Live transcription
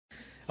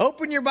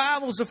Open your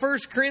Bibles to 1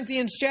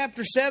 Corinthians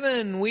chapter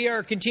 7. We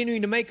are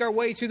continuing to make our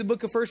way through the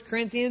book of 1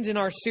 Corinthians in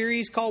our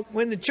series called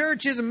When the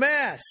Church is a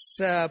Mess.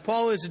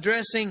 Paul is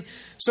addressing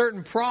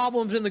certain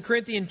problems in the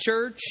Corinthian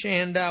church,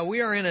 and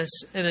we are in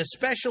an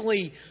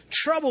especially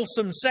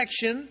troublesome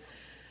section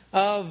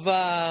of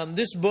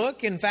this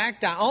book. In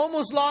fact, I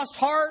almost lost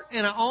heart,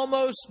 and I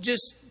almost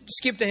just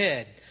skipped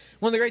ahead.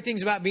 One of the great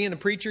things about being a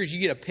preacher is you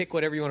get to pick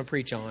whatever you want to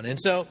preach on. And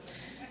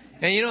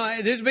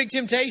there's a big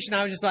temptation.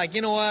 I was just like,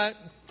 you know what?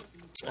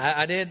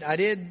 I did,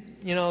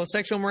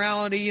 sexual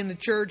morality in the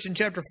church in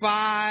chapter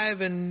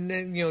 5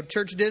 and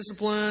church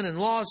discipline and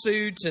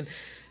lawsuits and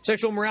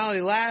sexual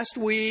morality last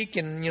week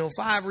and,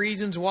 5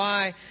 reasons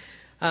why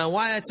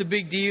that's a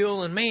big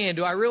deal. And man,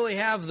 do I really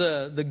have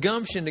the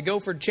gumption to go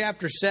for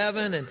chapter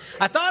 7? And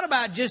I thought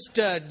about just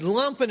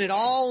lumping it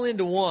all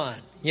into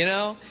one,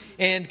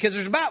 and because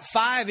there's about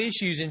 5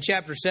 issues in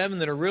chapter 7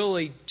 that are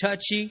really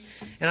touchy.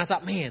 And I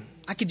thought, man,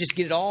 I could just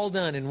get it all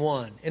done in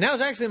one. And that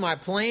was actually my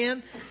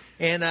plan.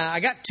 And I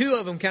got 2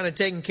 of them kind of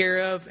taken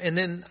care of. And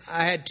then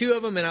I had 2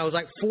 of them, and I was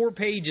like 4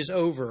 pages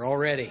over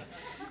already.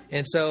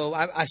 And so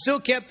I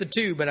still kept the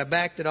 2, but I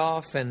backed it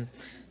off. And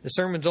the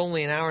sermon's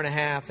only an hour and a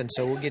half, and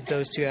so we'll get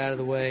those 2 out of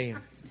the way.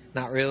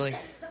 Not really.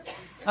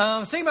 I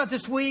was thinking about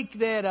this week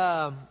that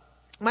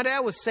my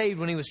dad was saved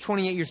when he was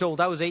 28 years old.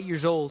 I was 8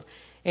 years old.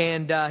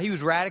 And he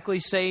was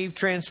radically saved,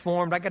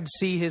 transformed. I got to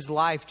see his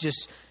life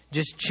just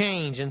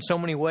change in so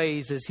many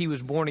ways as he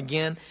was born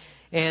again.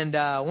 And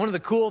one of the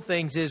cool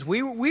things is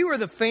we were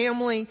the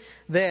family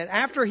that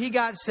after he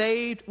got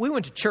saved, we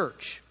went to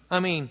church. I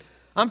mean,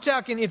 I'm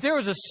talking, if there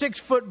was a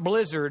 6-foot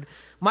blizzard,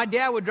 my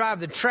dad would drive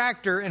the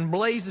tractor and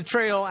blaze the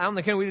trail out in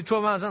the country. We did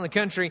 12 miles out in the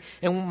country,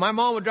 and my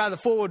mom would drive the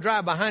 4-wheel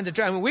drive behind the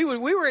tractor. I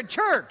mean, we were at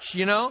church,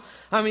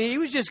 I mean, he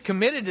was just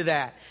committed to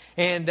that.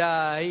 And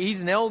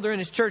he's an elder in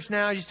his church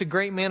now. He's just a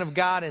great man of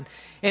God.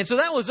 And so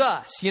that was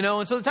us,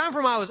 And so the time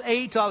from I was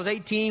 8 till I was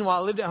 18,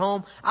 while I lived at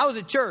home, I was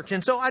at church.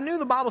 And so I knew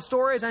the Bible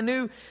stories. I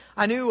knew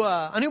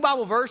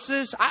Bible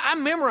verses. I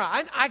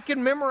memorized. I could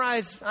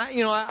memorize.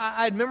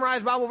 I'd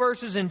memorized Bible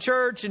verses in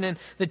church and in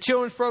the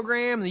children's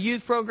program, the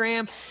youth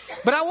program.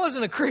 But I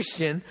wasn't a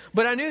Christian.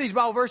 But I knew these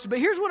Bible verses. But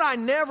here's what I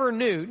never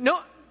knew. No,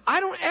 I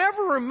don't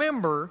ever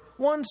remember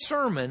one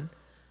sermon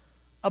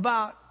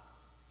about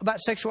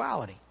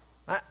sexuality.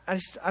 I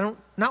don't,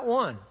 not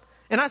one.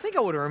 And I think I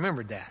would have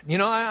remembered that. I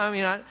know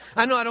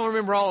I don't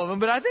remember all of them,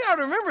 but I think I would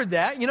have remembered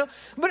that,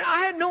 But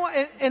I had no,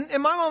 and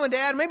my mom and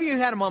dad, maybe you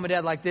had a mom and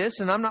dad like this,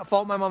 and I'm not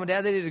faulting my mom and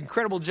dad. They did an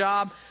incredible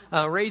job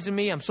raising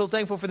me. I'm so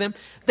thankful for them.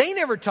 They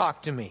never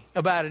talked to me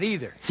about it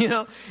either,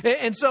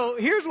 And so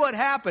here's what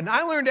happened.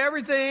 I learned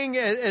everything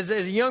as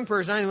a young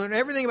person. I learned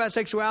everything about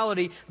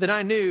sexuality that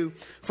I knew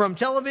from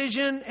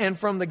television and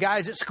from the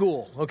guys at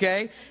school,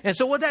 okay? And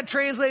so what that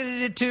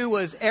translated it to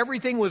was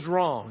everything was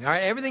wrong, all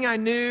right? Everything I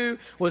knew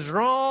was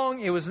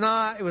wrong. It was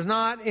not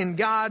in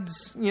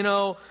God's,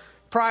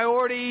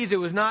 priorities. It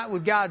was not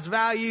with God's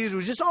values. It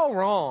was just all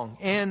wrong.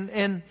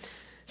 And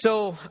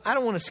so I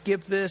don't want to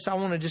skip this. I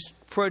want to just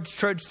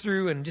trudge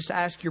through and just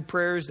ask your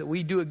prayers that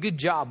we do a good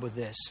job with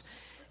this.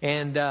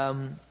 And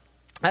I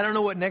don't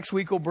know what next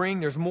week will bring.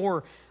 There's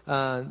more.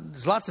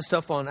 There's lots of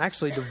stuff on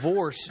actually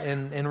divorce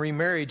and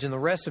remarriage in the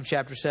rest of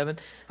chapter 7.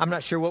 I'm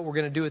not sure what we're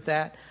going to do with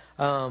that.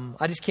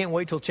 I just can't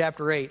wait till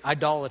chapter 8.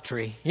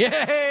 Idolatry.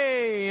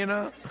 Yay!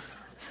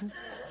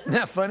 Isn't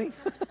that funny?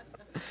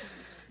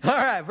 All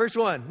right, verse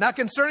 1. Now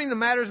concerning the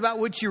matters about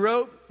which you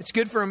wrote, it's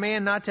good for a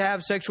man not to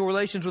have sexual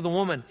relations with a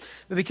woman.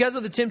 But because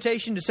of the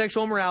temptation to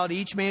sexual immorality,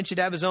 each man should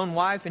have his own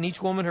wife and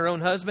each woman her own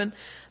husband.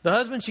 The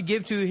husband should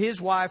give to his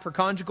wife her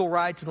conjugal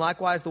rights and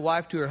likewise the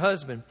wife to her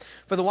husband.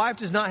 For the wife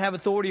does not have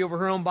authority over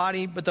her own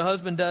body, but the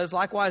husband does.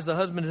 Likewise, the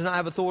husband does not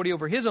have authority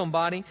over his own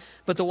body,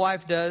 but the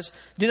wife does.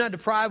 Do not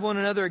deprive one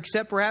another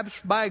except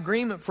perhaps by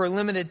agreement for a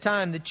limited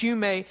time, that you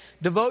may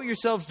devote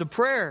yourselves to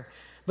prayer.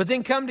 But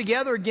then come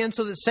together again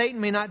so that Satan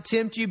may not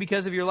tempt you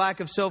because of your lack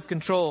of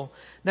self-control.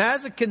 Now,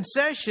 as a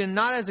concession,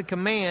 not as a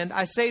command,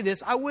 I say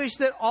this: I wish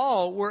that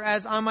all were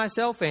as I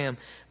myself am.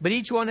 But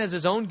each one has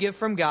his own gift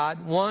from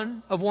God,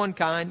 one of one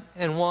kind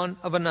and one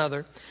of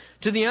another.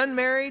 To the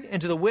unmarried and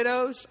to the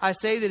widows, I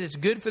say that it's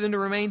good for them to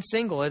remain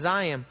single, as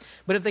I am.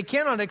 But if they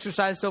cannot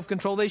exercise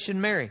self-control, they should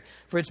marry.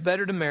 For it's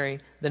better to marry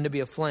than to be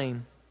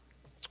aflame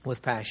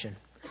with passion.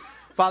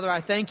 Father,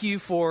 I thank you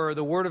for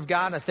the Word of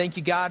God. I thank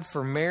you, God,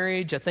 for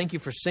marriage. I thank you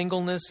for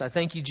singleness. I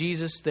thank you,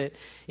 Jesus, that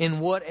in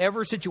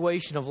whatever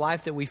situation of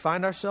life that we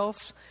find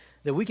ourselves,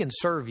 that we can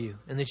serve you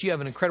and that you have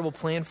an incredible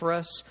plan for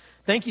us.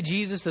 Thank you,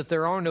 Jesus, that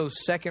there are no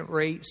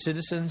second-rate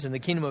citizens in the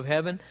kingdom of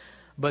heaven,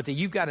 but that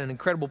you've got an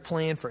incredible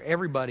plan for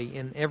everybody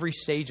in every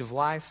stage of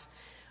life.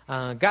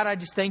 God, I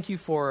just thank you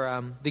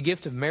for the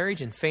gift of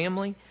marriage and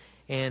family.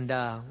 And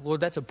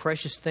Lord, that's a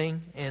precious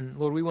thing. And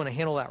Lord, we want to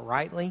handle that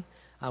rightly.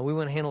 We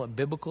want to handle it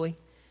biblically.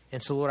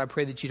 And so, Lord, I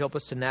pray that you'd help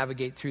us to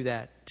navigate through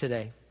that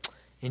today.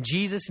 In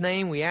Jesus'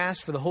 name, we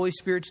ask for the Holy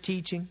Spirit's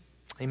teaching.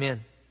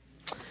 Amen.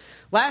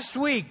 Last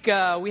week,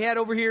 we had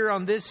over here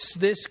on this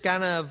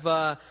kind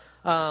of,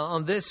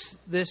 on this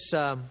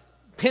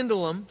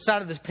pendulum,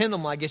 side of this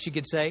pendulum, I guess you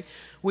could say,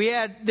 we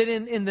had that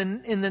in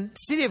the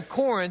city of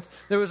Corinth,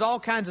 there was all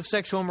kinds of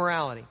sexual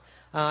immorality.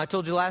 I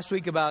told you last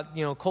week about,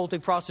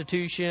 cultic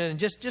prostitution and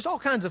just all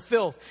kinds of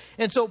filth.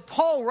 And so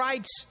Paul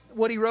writes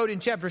what he wrote in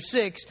chapter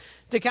 6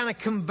 to kind of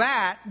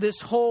combat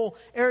this whole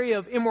area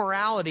of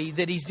immorality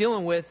that he's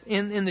dealing with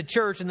in the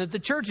church and that the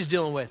church is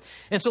dealing with.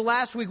 And so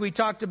last week we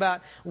talked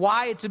about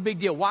why it's a big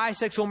deal, why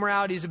sexual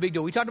immorality is a big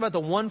deal. We talked about the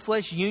one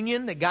flesh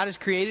union that God has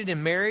created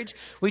in marriage.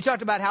 We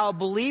talked about how a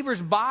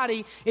believer's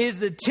body is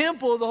the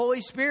temple of the Holy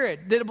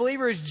Spirit, that a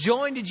believer is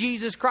joined to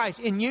Jesus Christ,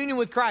 in union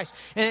with Christ,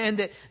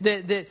 and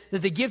that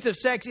the gift of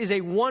sex is a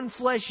one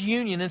flesh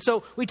union. And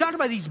so we talked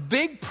about these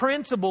big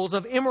principles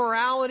of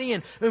immorality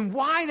and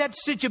why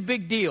that's such a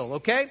big deal,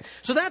 okay?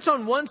 So that's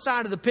on one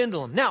side of the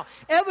pendulum. Now,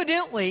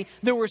 evidently,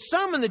 there were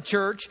some in the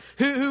church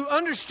who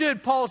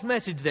understood Paul's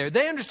message there.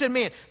 They understood,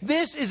 man,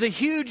 this is a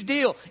huge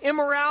deal.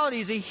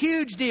 Immorality is a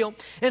huge deal.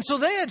 And so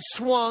they had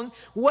swung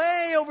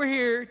way over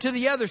here to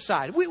the other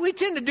side. We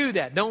tend to do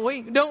that, don't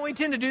we? Don't we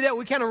tend to do that?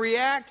 We kind of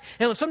react,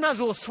 and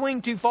sometimes we'll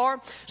swing too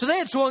far. So they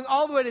had swung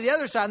all the way to the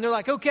other side, and they're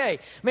like, okay,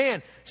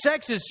 man,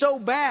 sex is so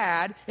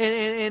bad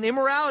and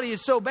immorality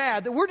is so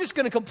bad that we're just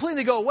going to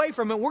completely go away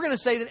from it. We're going to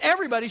say that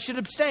everybody should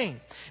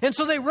abstain. And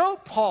so they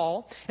wrote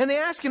Paul and they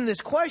asked him this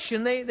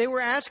question. They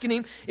were asking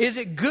him, is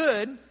it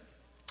good?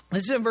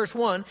 This is in verse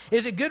 1.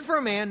 Is it good for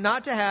a man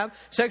not to have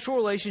sexual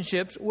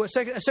relationships,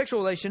 a sexual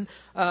relation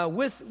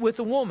with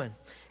a woman?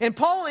 And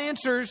Paul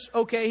answers,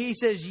 okay, he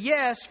says,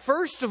 yes,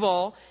 first of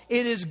all,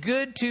 it is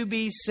good to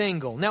be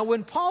single. Now,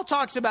 when Paul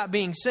talks about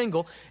being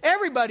single,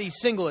 everybody's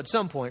single at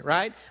some point,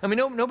 right? I mean,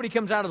 nobody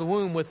comes out of the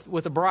womb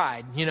with a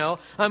bride,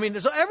 I mean,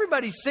 so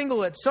everybody's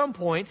single at some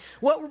point.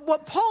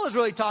 What Paul is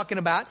really talking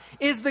about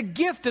is the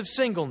gift of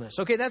singleness.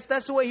 Okay,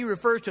 that's the way he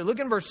refers to it. Look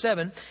in verse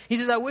 7. He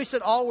says, I wish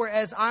that all were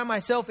as I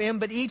myself am,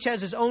 but each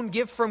has his own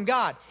gift from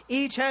God.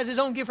 Each has his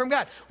own gift from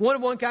God. One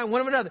of one kind,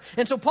 one of another.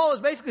 And so Paul is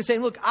basically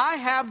saying, look, I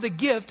have the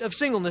gift of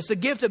singleness, the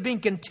gift of being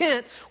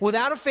content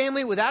without a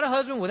family, without a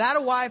husband, without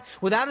a wife,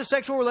 without a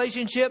sexual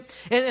relationship.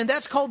 And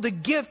that's called the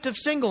gift of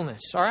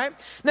singleness. All right.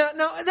 Now,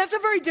 that's a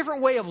very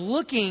different way of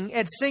looking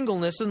at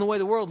singleness than the way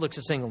the world looks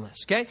at singleness.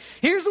 Okay.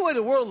 Here's the way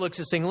the world looks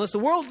at singleness. The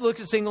world looks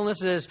at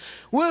singleness as,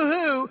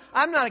 woohoo,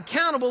 I'm not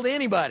accountable to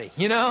anybody.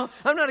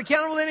 I'm not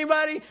accountable to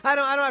anybody. I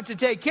don't have to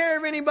take care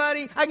of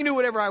anybody. I can do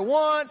whatever I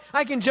want.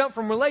 I can jump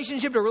from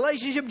relationship to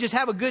relationship, just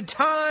have a good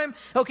time.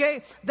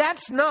 Okay.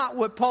 That's not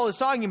what Paul is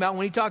talking about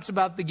when he talks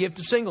about the gift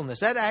of singleness.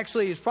 That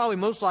actually is probably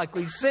most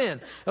likely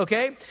sin.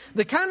 Okay.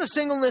 The kind of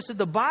singleness that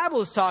the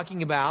Bible is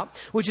talking about,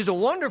 which is a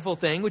wonderful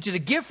thing, which is a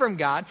gift from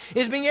God,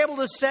 is being able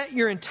to set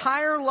your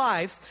entire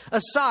life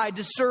aside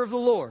to serve the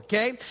Lord.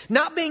 Okay.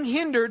 Not being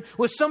hindered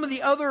with some of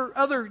the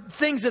other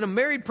things that a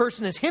married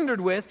person is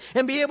hindered with,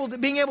 and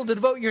being able to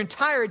devote your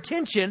entire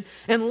attention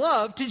and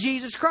love to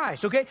Jesus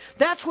Christ. Okay.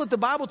 That's what the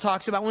Bible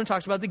talks about when it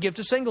talks about the gift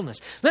of singleness.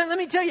 Let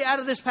me tell you out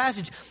of this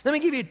passage, let me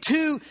give you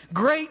two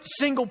great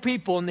single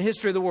people in the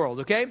history of the world.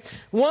 Okay.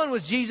 One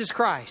was Jesus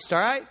Christ. All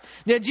right.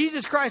 Now,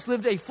 Jesus Christ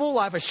lived a full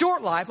life, a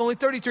short life, only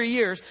 33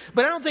 years,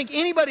 but I don't think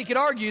anybody could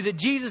argue that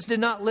Jesus did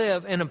not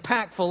live an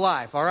impactful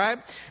life. All right.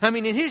 I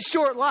mean, in his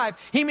short life,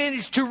 he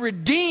managed to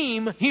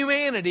redeem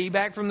humanity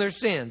back from their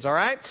sins. All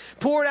right.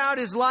 Poured out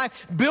his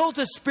life, built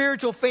a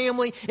spiritual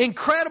family,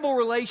 incredible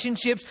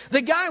relationships.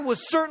 The guy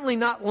was certainly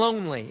not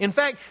lonely. In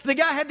fact, the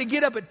guy had to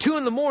get up at 2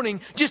 a.m.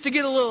 just to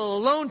get a little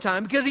alone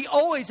time because he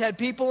always had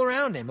people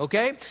around him.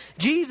 Okay.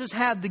 Jesus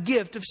had the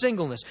gift of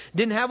singleness.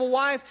 Didn't have a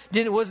wife,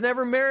 was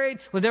never married,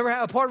 was never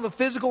a part of a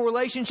physical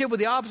relationship with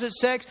the opposite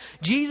sex.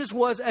 Jesus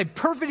was a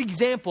perfect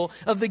example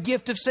of the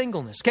gift of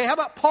singleness. Okay, how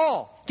about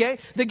Paul? Okay,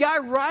 the guy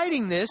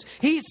writing this,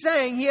 he's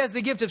saying he has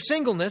the gift of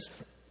singleness,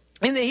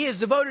 and that he has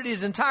devoted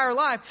his entire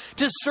life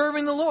to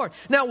serving the Lord.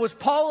 Now, was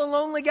Paul a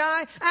lonely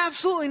guy?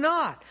 Absolutely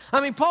not.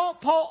 I mean, Paul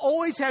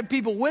always had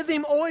people with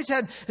him, always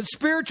had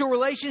spiritual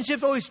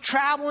relationships, always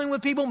traveling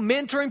with people,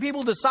 mentoring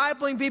people,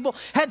 discipling people,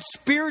 had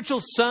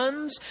spiritual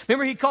sons.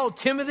 Remember, he called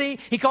Timothy,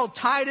 he called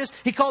Titus,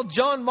 he called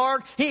John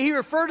Mark. He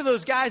referred to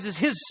those guys as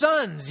his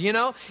sons,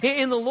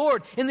 in the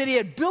Lord. And that he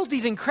had built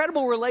these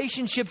incredible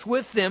relationships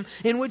with them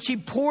in which he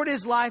poured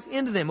his life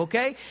into them,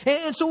 okay?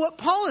 And so what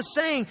Paul is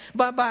saying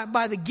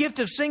by the gift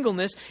of singleness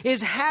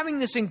is having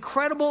this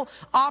incredible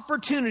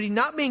opportunity,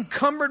 not being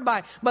cumbered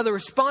by the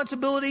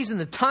responsibilities and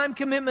the time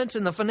commitments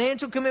and the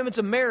financial commitments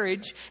of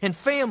marriage and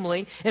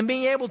family, and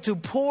being able to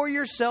pour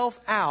yourself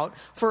out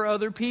for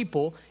other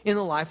people in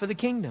the life of the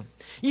kingdom.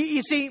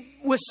 You see,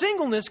 with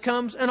singleness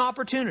comes an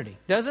opportunity,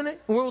 doesn't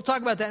it? We'll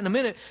talk about that in a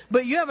minute,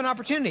 but you have an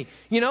opportunity.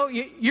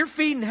 You're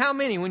feeding how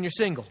many when you're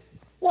single?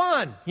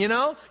 One,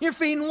 you're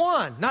feeding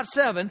one, not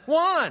 7,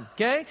 one,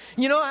 okay?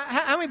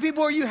 How many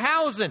people are you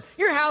housing?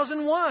 You're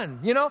housing one,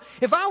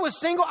 If I was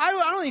single, I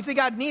don't even think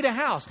I'd need a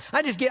house.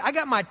 I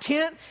got my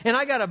tent and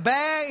I got a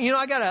bag,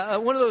 I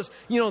got one of those,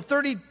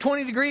 30,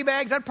 20 degree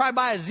bags. I'd probably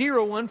buy a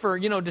 0 one for,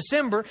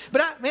 December.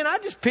 But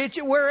I'd just pitch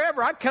it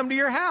wherever. I'd come to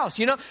your house,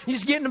 you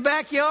just get in the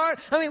backyard.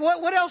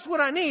 What else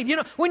would I need?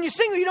 When you're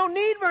single, you don't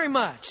need very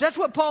much. That's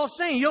what Paul's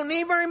saying. You don't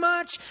need very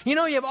much. You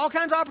have all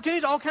kinds of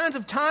opportunities, all kinds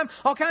of time,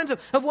 all kinds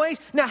of ways.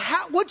 Now,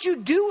 what you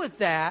do with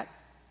that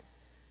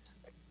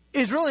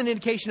is really an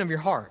indication of your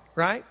heart,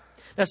 right?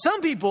 Now,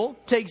 some people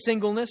take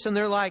singleness and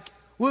they're like,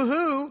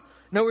 woohoo,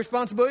 no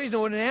responsibilities,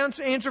 no one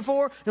to answer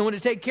for, no one to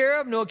take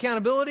care of, no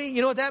accountability.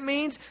 You know what that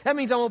means? That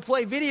means I'm going to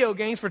play video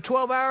games for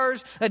 12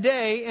 hours a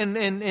day and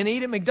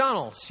eat at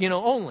McDonald's,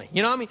 only.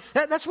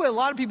 That's the way a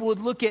lot of people would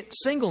look at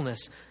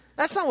singleness.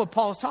 That's not what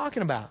Paul's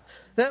talking about.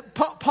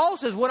 Paul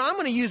says, what I'm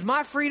going to use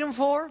my freedom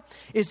for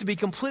is to be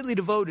completely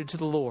devoted to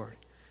the Lord.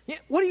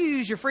 What do you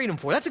use your freedom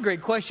for? That's a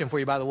great question for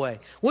you, by the way.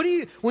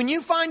 When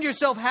you find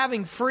yourself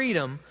having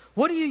freedom,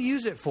 what do you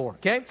use it for?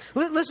 Okay?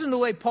 Listen to the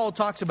way Paul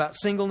talks about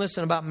singleness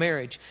and about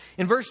marriage.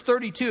 In verse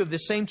 32 of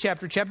this same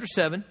chapter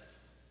 7,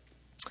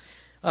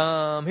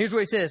 here's what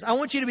he says. I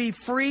want you to be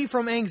free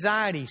from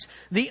anxieties.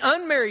 The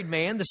unmarried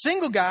man, the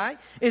single guy,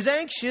 is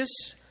anxious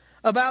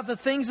about the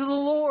things of the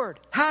Lord,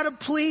 how to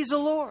please the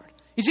Lord.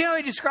 You see how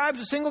he describes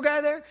the single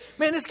guy there?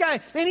 This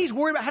guy, he's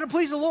worried about how to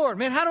please the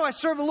Lord. How do I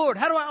serve the Lord?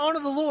 How do I honor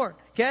the Lord?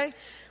 Okay?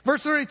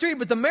 Verse 33,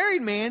 but the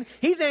married man,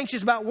 he's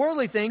anxious about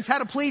worldly things, how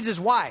to please his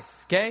wife.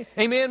 Okay?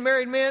 Amen,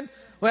 married men?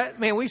 Well,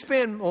 we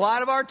spend a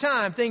lot of our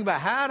time thinking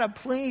about how to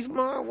please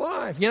my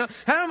wife.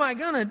 How am I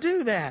going to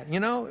do that?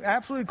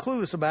 Absolutely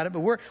clueless about it, but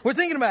we're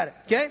thinking about it.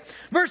 Okay?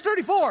 Verse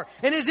 34,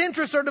 and his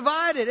interests are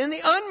divided. And the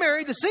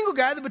unmarried, the single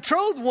guy, the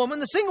betrothed woman,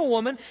 the single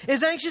woman,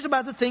 is anxious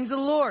about the things of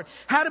the Lord.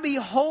 How to be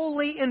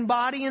holy in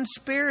body and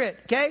spirit.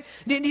 Okay?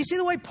 Do you see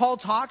the way Paul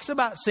talks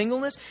about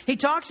singleness? He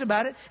talks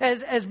about it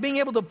as being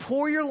able to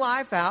pour your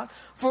life out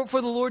for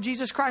the Lord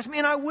Jesus Christ.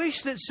 I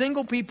wish that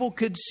single people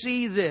could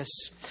see this.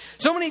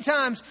 So many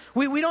times,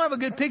 we don't have a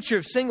good picture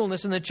of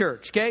singleness in the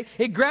church, okay?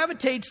 It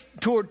gravitates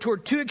toward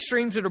two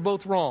extremes that are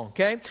both wrong,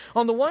 okay?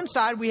 On the one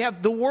side, we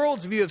have the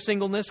world's view of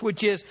singleness,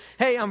 which is,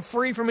 hey, I'm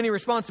free from any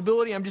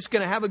responsibility. I'm just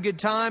going to have a good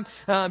time.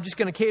 I'm just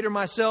going to cater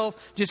myself.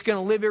 Just going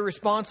to live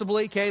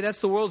irresponsibly, okay? That's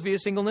the world's view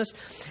of singleness.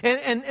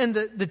 And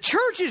the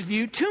church's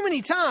view, too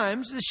many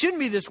times, it shouldn't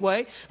be this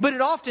way, but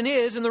it often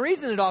is. And the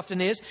reason it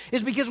often is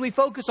because we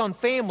focus on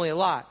family a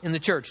lot in the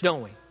church,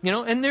 don't we?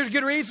 And there's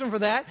good reason for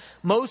that.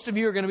 Most of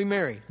you are going to be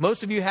married.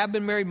 Most of you have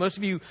been married. Most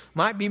of you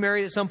might be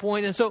married at some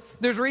point. And so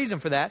there's reason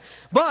for that.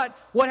 But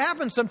what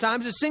happens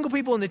sometimes is single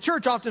people in the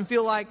church often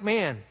feel like,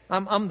 man,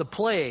 I'm the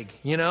plague,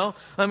 I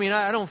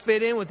don't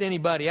fit in with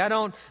anybody. I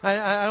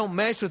don't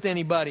mesh with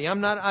anybody.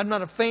 I'm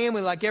not a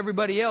family like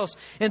everybody else.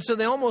 And so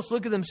they almost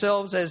look at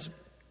themselves as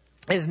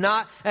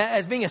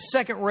being a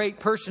second-rate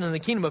person in the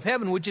kingdom of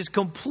heaven, which is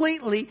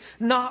completely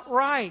not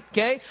right,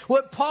 okay?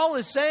 What Paul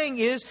is saying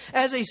is,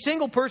 as a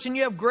single person,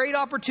 you have great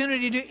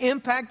opportunity to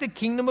impact the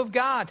kingdom of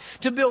God,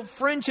 to build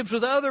friendships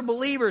with other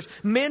believers,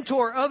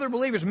 mentor other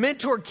believers,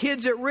 mentor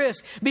kids at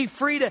risk, be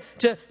free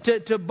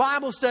to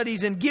Bible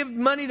studies and give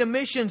money to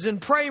missions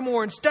and pray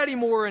more and study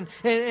more, and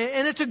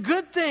it's a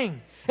good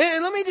thing.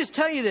 And let me just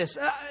tell you this.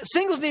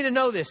 Singles need to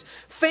know this.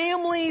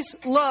 Families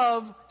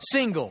love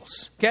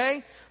singles,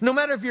 okay? No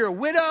matter if you're a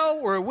widow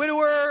or a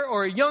widower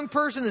or a young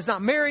person that's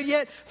not married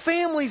yet,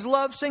 families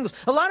love singles.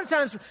 A lot of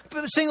times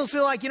singles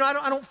feel like,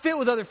 I don't fit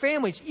with other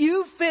families.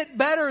 You fit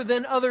better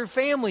than other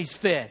families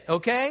fit,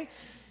 okay?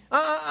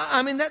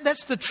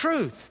 That's the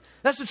truth.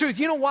 That's the truth.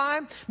 You know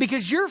why?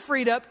 Because you're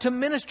freed up to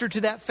minister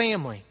to that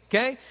family.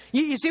 Okay,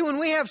 you see, when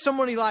we have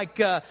somebody like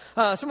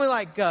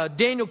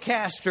Daniel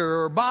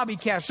Castor or Bobby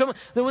Castor,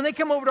 when they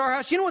come over to our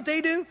house, you know what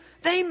they do?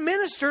 They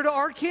minister to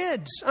our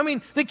kids.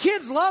 The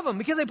kids love them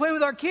because they play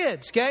with our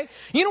kids. Okay,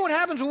 you know what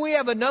happens when we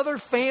have another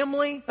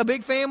family, a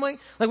big family,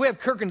 like we have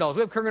Kirkendalls. We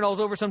have Kirkendalls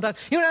over sometimes.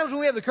 You know what happens when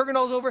we have the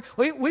Kirkendalls over?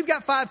 We've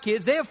got 5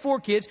 kids. They have 4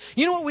 kids.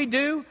 You know what we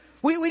do?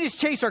 We just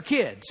chase our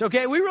kids,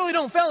 okay? We really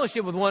don't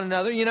fellowship with one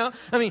another,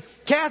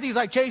 Kathy's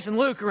like chasing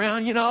Luke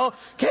around,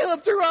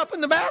 Caleb threw up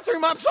in the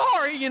bathroom, I'm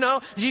sorry,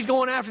 She's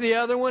going after the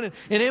other one, and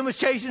Emma's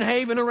chasing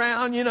Haven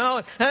around, We're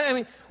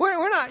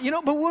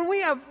not, but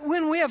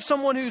when we have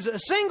someone who's a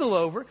single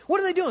over, what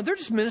are they doing? They're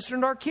just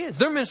ministering to our kids.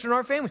 They're ministering to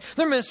our family.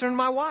 They're ministering to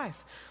my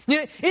wife.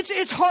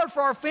 It's hard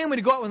for our family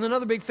to go out with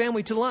another big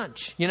family to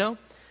lunch,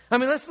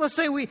 Let's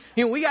say we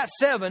got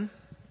 7.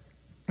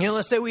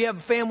 Let's say we have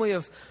a family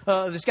of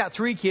that's got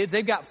 3 kids.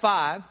 They've got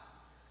 5.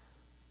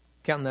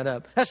 Counting that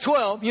up. That's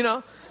 12,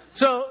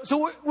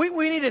 So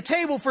we need a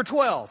table for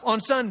 12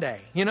 on Sunday,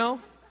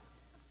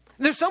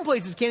 There's some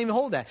places that can't even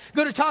hold that.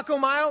 Go to Taco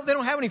Mayo. They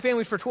don't have any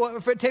families for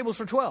tables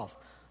for 12.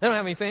 They don't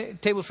have any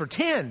tables for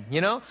 10, I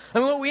mean,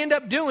 what we end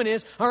up doing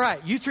is, all right,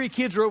 you 3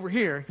 kids are over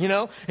here,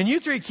 and you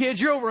 3 kids,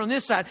 you're over on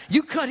this side.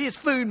 You cut his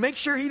food, make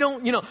sure he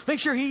don't, make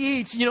sure he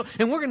eats,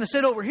 and we're going to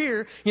sit over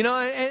here,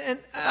 and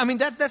I mean,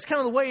 that's kind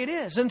of the way it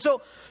is. And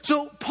so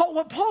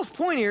what Paul's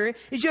point here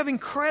is you have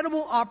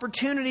incredible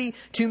opportunity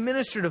to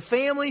minister to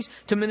families,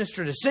 to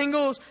minister to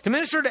singles, to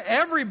minister to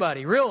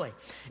everybody, really.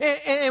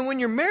 And when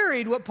you're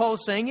married, what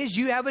Paul's saying is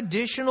you have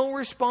additional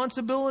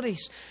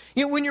responsibilities.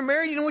 When you're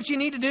married, you know what you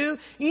need to do?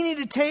 You need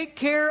to take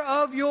care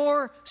of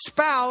your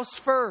spouse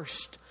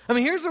first. I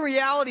mean, here's the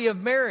reality of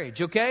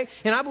marriage, okay?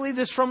 And I believe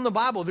this from the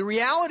Bible. The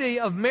reality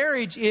of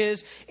marriage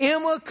is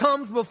Emma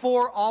comes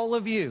before all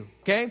of you,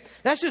 okay?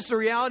 That's just the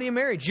reality of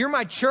marriage. You're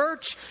my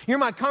church. You're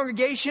my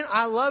congregation.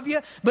 I love you.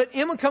 But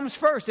Emma comes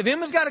first. If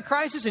Emma's got a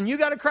crisis and you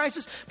got a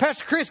crisis,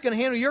 Pastor Chris is going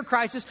to handle your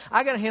crisis.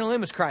 I got to handle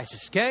Emma's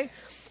crisis, okay?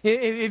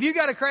 If you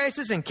got a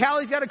crisis and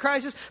Callie's got a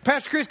crisis,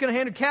 Pastor Chris is going to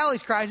handle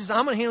Callie's crisis.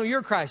 I'm going to handle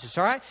your crisis,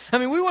 all right? I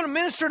mean, we want to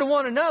minister to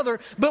one another,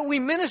 but we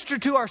minister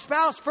to our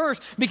spouse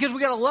first because we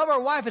got to love our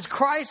wife as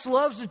Christ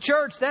loves the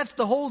church. That's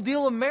the whole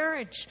deal of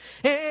marriage.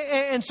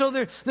 And so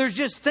there's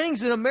just things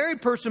that a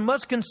married person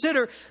must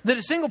consider that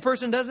a single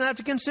person doesn't have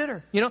to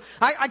consider.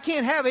 I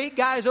can't have 8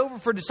 guys over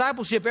for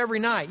discipleship every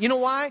night. You know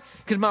why?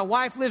 Because my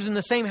wife lives in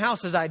the same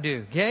house as I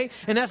do, okay?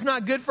 And that's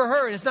not good for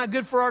her, and it's not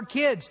good for our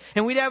kids.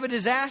 And we'd have a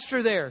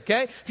disaster there,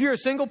 okay? If you're a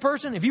single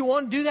person, if you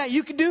want to do that,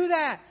 you can do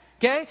that.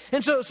 Okay?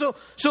 And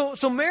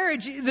so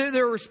marriage,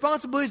 there are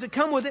responsibilities that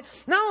come with it.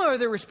 Not only are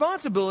there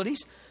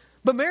responsibilities,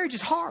 but marriage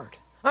is hard.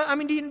 I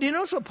mean, do you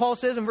notice what Paul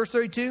says in verse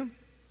 32?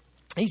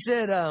 He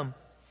said,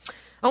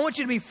 I want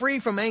you to be free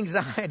from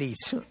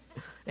anxieties.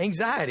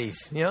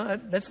 Anxieties, he's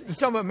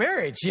talking about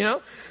marriage,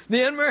 The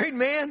unmarried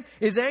man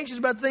is anxious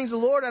about the things of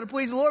the Lord, how to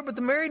please the Lord, but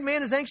the married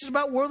man is anxious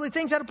about worldly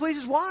things, how to please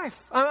his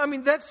wife. I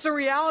mean, that's the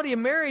reality of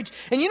marriage.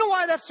 And you know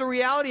why that's the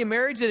reality of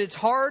marriage, that it's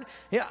hard?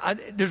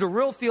 There's a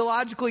real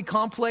theologically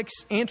complex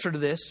answer to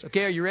this.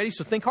 Okay, are you ready?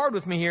 So think hard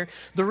with me here.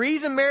 The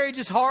reason marriage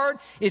is hard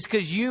is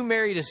because you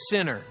married a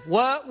sinner.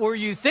 What were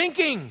you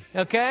thinking?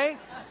 Okay?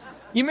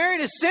 You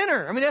married a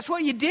sinner. I mean, that's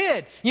what you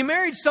did. You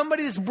married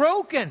somebody that's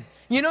broken.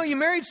 You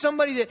married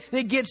somebody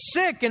that gets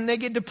sick and they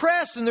get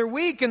depressed and they're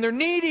weak and they're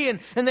needy and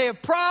they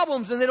have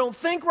problems and they don't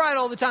think right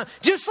all the time.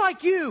 Just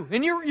like you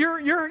and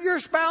your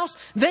spouse,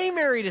 they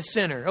married a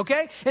sinner,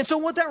 okay? And so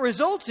what that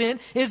results in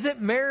is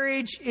that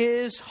marriage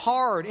is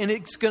hard and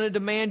it's going to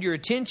demand your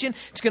attention.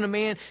 It's going to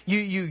demand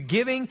you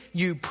giving,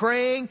 you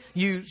praying,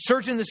 you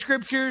searching the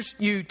scriptures,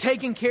 you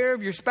taking care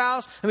of your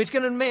spouse. I mean, it's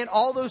going to demand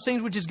all those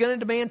things, which is going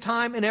to demand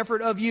time and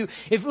effort of you.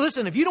 If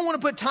you don't want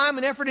to put time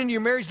and effort into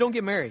your marriage, don't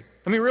get married.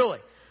 I mean, really.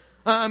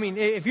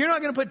 If you're not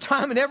going to put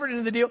time and effort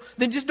into the deal,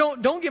 then just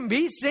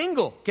be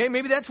single. Okay,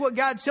 maybe that's what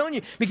God's telling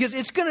you, because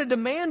it's going to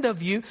demand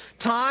of you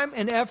time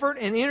and effort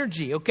and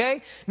energy.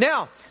 Okay,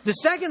 now the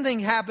second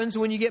thing happens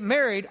when you get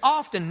married.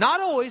 Often, not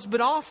always,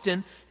 but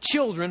often,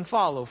 children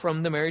follow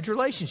from the marriage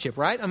relationship.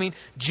 Right? I mean,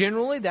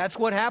 generally that's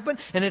what happened,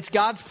 and it's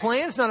God's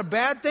plan. It's not a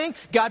bad thing.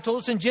 God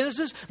told us in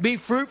Genesis, "Be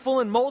fruitful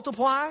and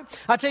multiply."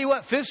 I tell you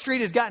what, Fifth Street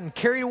has gotten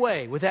carried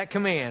away with that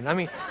command. I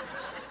mean.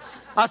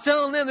 I was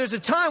telling them there's a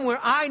time where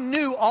I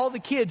knew all the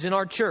kids in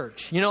our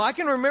church. I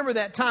can remember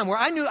that time where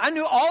I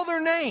knew all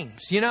their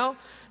names,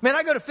 Man,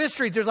 I go to Fifth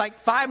Street, there's like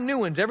 5 new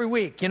ones every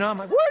week. I'm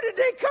like, where did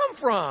they come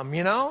from?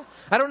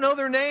 I don't know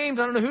their names.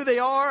 I don't know who they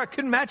are. I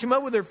couldn't match them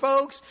up with their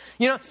folks.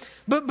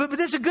 But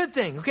that's a good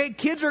thing, okay?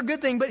 Kids are a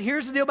good thing, but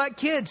here's the deal about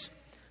kids.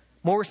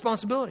 More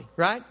responsibility,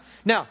 right?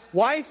 Now,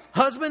 wife,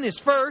 husband is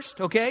first,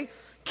 okay?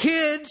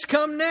 Kids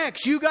come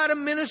next. You got a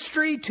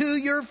ministry to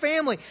your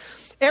family.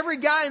 Every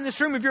guy in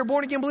this room, if you're a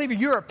born-again believer,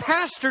 you're a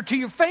pastor to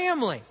your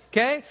family,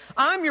 okay?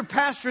 I'm your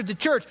pastor at the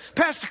church.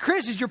 Pastor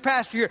Chris is your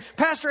pastor here.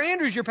 Pastor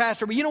Andrew is your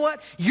pastor. But you know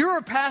what? You're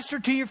a pastor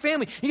to your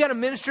family. You got to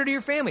minister to your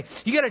family.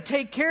 You got to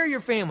take care of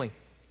your family.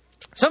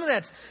 Some of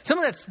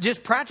that's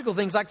just practical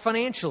things like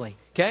financially,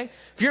 okay?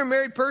 If you're a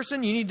married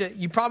person,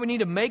 you probably need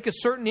to make a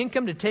certain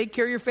income to take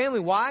care of your family.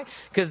 Why?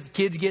 Because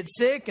kids get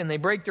sick and they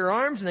break their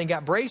arms and they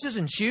got braces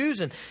and shoes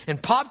and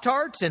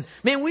Pop-Tarts. And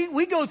man,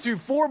 we go through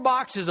 4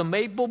 boxes of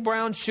Maple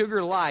Brown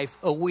Sugar Life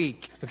a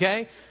week,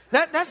 okay?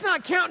 That's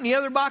not counting the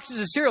other boxes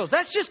of cereals.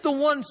 That's just the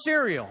one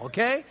cereal,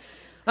 okay?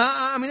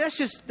 That's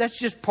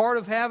just part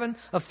of having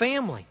a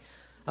family.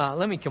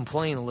 Let me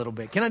complain a little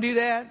bit. Can I do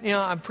that?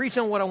 I'm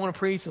preaching on what I want to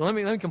preach. So let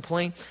me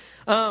complain.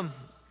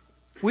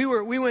 We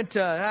went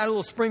had a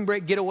little spring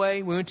break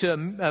getaway. We went to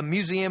a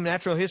museum,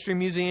 natural history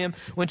museum.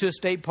 Went to a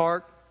state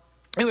park.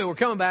 Anyway, we're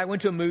coming back.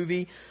 Went to a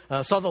movie.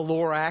 Saw the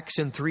Lorax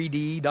in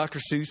 3D, Dr.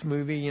 Seuss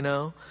movie.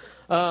 So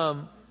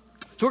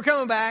we're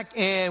coming back,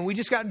 and we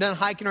just got done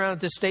hiking around at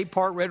this state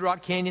park, Red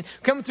Rock Canyon.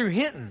 Coming through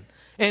Hinton,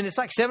 and it's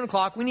like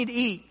 7:00. We need to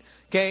eat.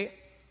 Okay.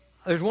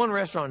 There's one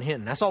restaurant in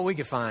Hinton. That's all we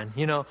could find,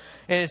 And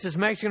it's this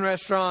Mexican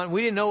restaurant.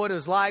 We didn't know what it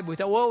was like. We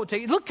thought, well, we'll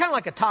take it. It looked kind of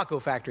like a taco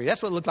factory.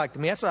 That's what it looked like to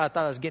me. That's what I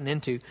thought I was getting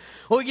into.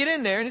 Well, we get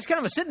in there, and it's kind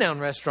of a sit-down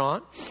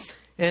restaurant.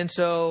 And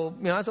so,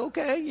 I said,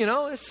 okay,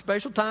 it's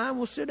special time.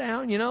 We'll sit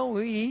down,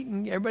 we eat,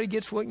 and everybody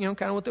gets what,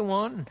 kind of what they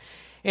want.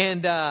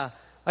 And I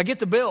get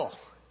the bill.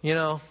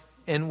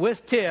 and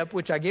with tip,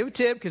 which I gave a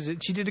tip because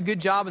she did a good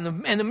job,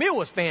 and the meal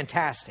was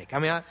fantastic. I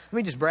mean, let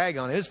me just brag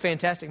on it. It was a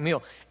fantastic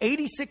meal.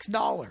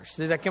 $86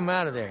 did that come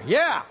out of there?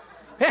 Yeah,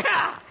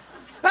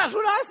 that's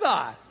what I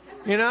thought.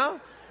 Now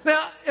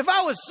if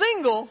I was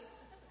single,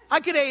 I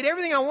could have ate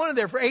everything I wanted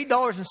there for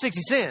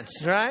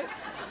 $8.60, right?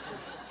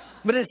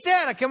 But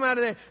instead, I come out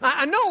of there.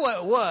 I know what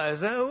it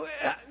was.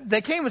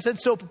 They came and said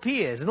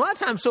sopapillas. And a lot of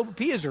times,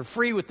 sopapillas are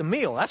free with the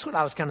meal. That's what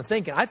I was kind of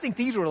thinking. I think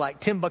these were like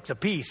 $10 a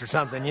piece or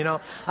something,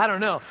 I don't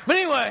know. But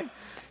anyway,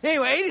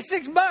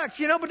 $86,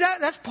 but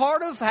that's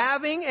part of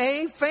having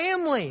a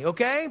family,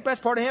 okay? That's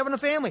part of having a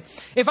family.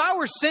 If I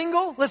were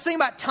single, let's think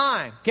about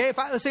time, okay?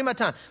 Let's think about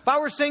time. If I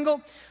were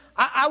single,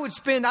 I would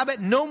spend, I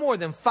bet, no more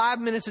than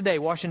 5 minutes a day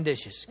washing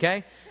dishes,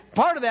 okay?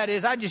 Part of that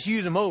is I just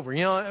use them over.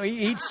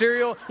 Eat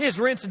cereal, you just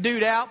rinse the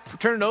dude out,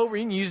 turn it over,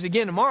 you can use it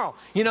again tomorrow.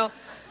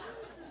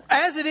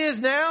 As it is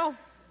now,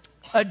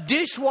 a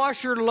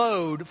dishwasher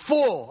load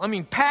full,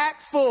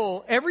 packed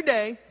full every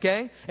day,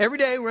 okay? Every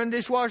day we run a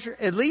dishwasher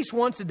at least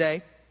once a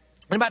day.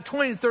 And about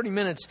 20 to 30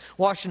 minutes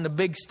washing the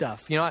big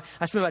stuff. I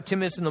spend about 10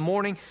 minutes in the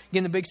morning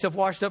getting the big stuff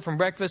washed up from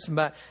breakfast,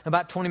 and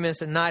about 20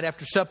 minutes at night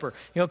after supper.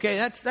 Okay,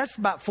 that's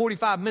about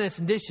 45 minutes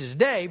in dishes a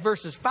day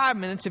versus 5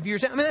 minutes if you're.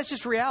 That's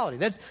just reality.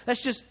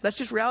 That's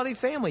just reality of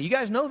family. You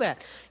guys know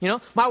that.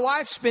 My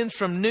wife spends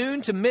from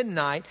noon to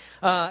midnight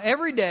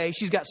every day.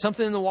 She's got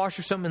something in the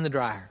washer, something in the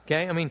dryer.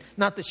 Okay,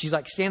 not that she's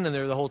like standing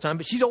there the whole time,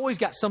 but she's always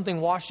got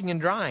something washing and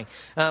drying.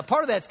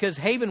 Part of that's because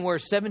Haven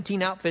wears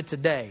 17 outfits a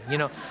day.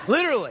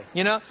 Literally.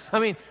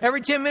 Every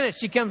 10 minutes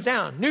she comes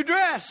down, new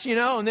dress,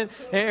 and then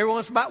every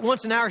once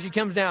an hour she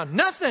comes down,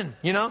 nothing,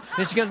 then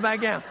she comes back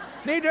down,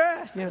 new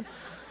dress,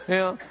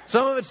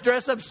 Some of it's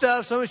dress up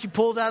stuff, some of it she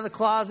pulls out of the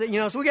closet,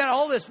 So we got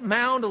all this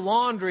mound of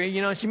laundry,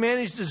 She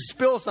managed to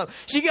spill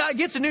stuff. She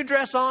gets a new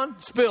dress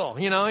on, spill,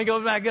 and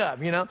goes back up,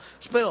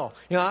 spill,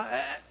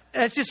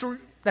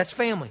 that's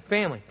family.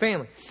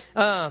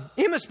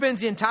 Emma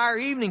spends the entire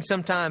evening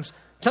sometimes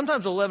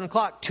 11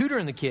 o'clock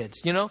tutoring the kids,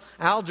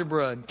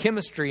 algebra and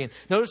chemistry. And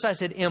notice I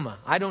said Emma.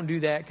 I don't do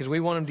that because we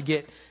want them to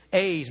get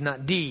A's,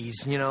 not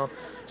D's,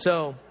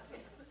 So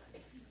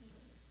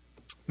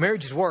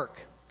marriage is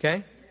work,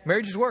 okay?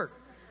 Marriage is work.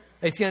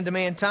 It's going to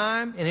demand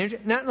time and energy.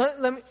 Now,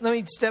 let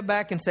me step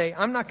back and say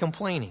I'm not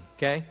complaining,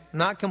 okay? I'm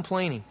not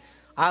complaining.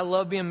 I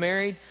love being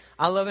married.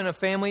 I love in a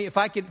family. If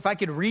I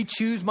could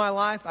re-choose my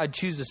life, I'd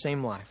choose the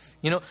same life.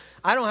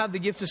 I don't have the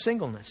gift of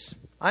singleness.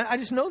 I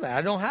just know that.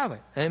 I don't have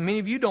it. And many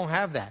of you don't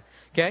have that.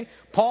 Okay?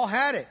 Paul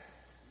had it.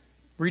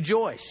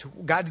 Rejoice.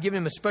 God's given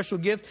him a special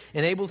gift,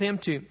 enabled him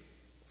to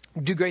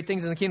do great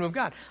things in the kingdom of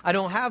God. I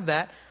don't have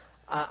that.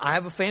 I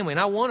have a family, and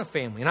I want a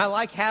family, and I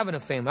like having a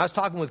family. I was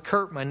talking with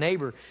Kurt, my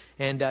neighbor,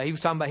 and he was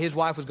talking about his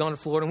wife was gone to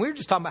Florida, and we were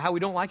just talking about how we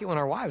don't like it when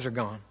our wives are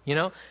gone,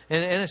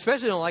 and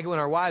especially don't like it when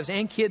our wives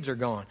and kids are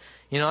gone.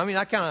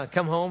 I kind of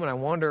come home and I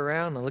wander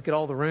around and I look at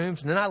all the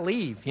rooms, and then I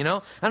leave,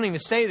 I don't even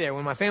stay there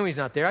when my family's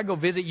not there. I go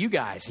visit you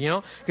guys,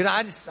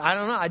 because I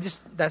don't know,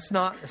 that's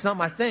not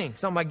my thing.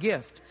 It's not my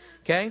gift,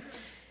 okay?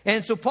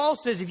 And so Paul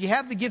says if you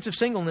have the gift of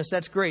singleness,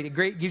 that's great.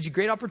 It gives you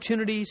great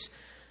opportunities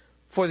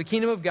for the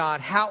kingdom of God.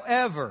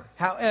 However,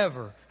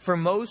 for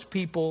most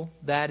people,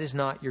 that is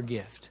not your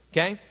gift.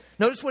 Okay?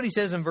 Notice what he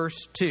says in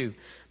verse 2.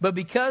 But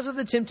because of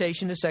the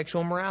temptation to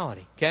sexual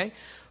immorality. Okay?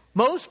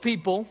 Most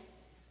people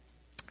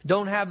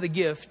don't have the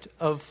gift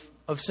of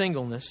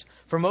singleness.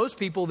 For most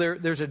people,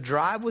 there's a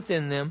drive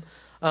within them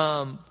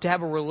to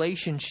have a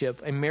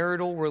relationship, a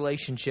marital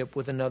relationship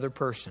with another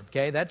person.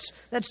 Okay? That's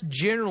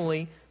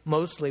generally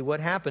mostly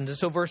what happens. And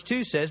so verse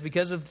 2 says,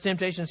 because of the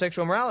temptation of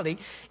sexual immorality,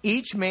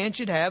 each man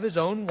should have his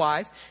own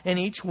wife and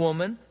each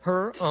woman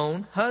her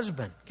own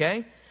husband.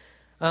 Okay?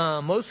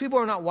 Most people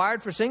are not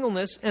wired for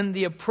singleness, and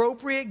the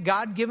appropriate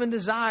God-given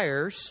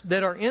desires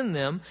that are in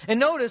them. And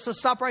notice, let's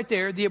stop right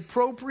there, the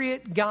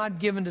appropriate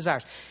God-given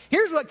desires.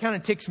 Here's what kind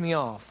of ticks me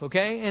off,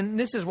 okay? And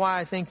this is why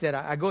I think that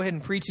I go ahead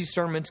and preach these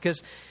sermons,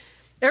 because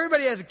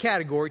everybody has a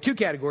category, two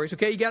categories,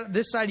 okay? You got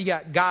this side, you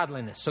got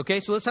godliness, okay?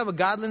 So let's have a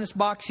godliness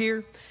box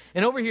here.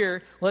 And over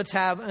here, let's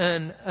have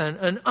an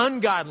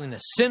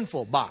ungodliness,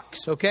 sinful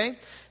box, okay?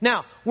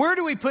 Now, where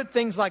do we put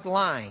things like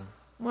lying?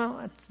 Well,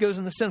 that goes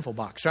in the sinful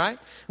box, right?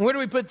 And where do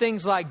we put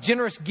things like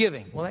generous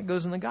giving? Well, that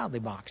goes in the godly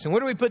box. And where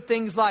do we put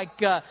things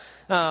like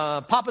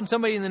popping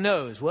somebody in the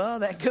nose? Well,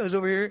 that goes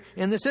over here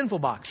in the sinful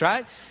box,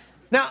 right?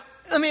 Now,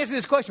 let me ask you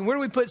this question. Where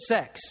do we put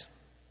sex?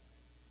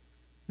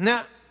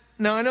 Now,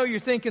 I know you're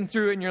thinking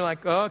through it and you're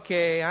like,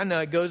 okay, I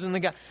know it goes in the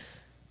God.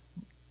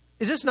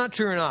 Is this not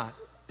true or not?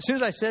 As soon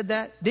as I said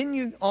that, didn't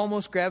you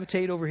almost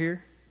gravitate over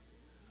here?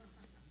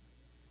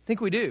 I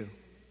think we do.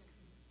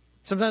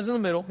 Sometimes in the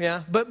middle,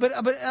 yeah. But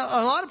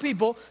a lot of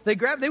people, they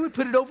would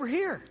put it over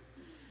here.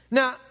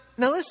 Now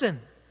listen.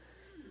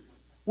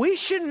 We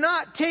should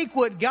not take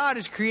what God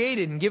has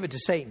created and give it to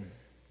Satan.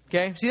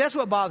 Okay? See, that's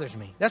what bothers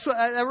me. That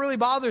really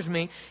bothers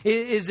me,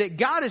 is that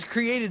God has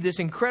created this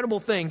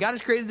incredible thing. God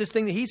has created this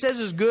thing that He says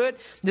is good,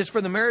 that's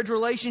for the marriage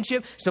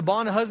relationship. It's to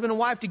bond a husband and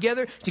wife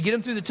together, to get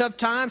them through the tough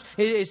times.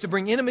 It's to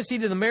bring intimacy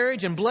to the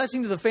marriage and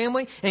blessing to the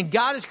family. And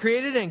God has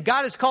created it, and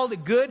God has called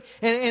it good.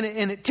 And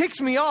it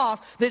ticks me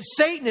off that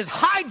Satan has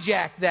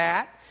hijacked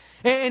that.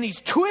 And he's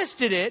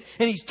twisted it,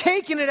 and he's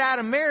taken it out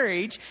of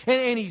marriage,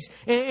 and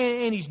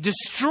he's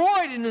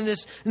destroyed it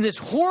in this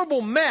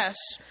horrible mess.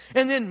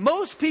 And then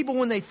most people,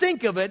 when they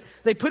think of it,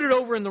 they put it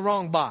over in the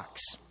wrong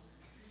box.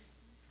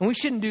 And we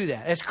shouldn't do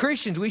that. As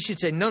Christians, we should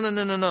say,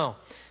 no.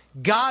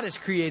 God has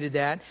created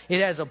that.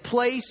 It has a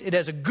place. It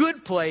has a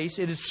good place.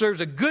 It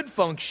serves a good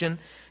function.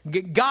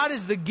 God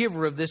is the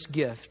giver of this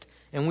gift.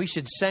 And we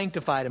should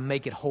sanctify it and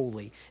make it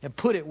holy and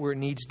put it where it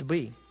needs to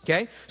be.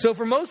 Okay? So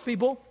for most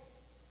people,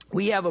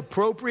 we have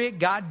appropriate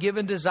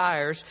God-given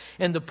desires,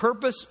 and the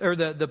purpose or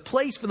the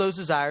place for those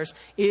desires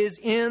is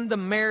in the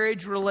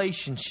marriage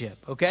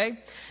relationship. Okay?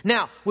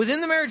 Now,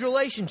 within the marriage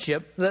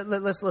relationship,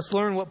 let's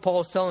learn what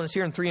Paul is telling us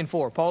here in 3 and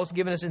 4. Paul is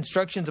giving us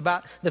instructions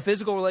about the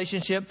physical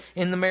relationship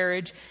in the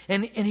marriage,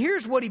 and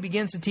here's what he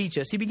begins to teach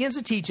us. He begins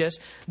to teach us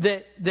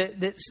that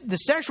the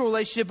sexual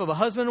relationship of a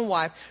husband and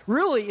wife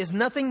really is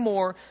nothing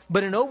more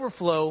but an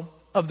overflow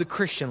of the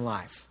Christian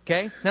life.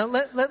 Okay? Now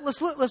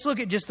let's look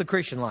at just the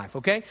Christian life.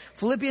 Okay?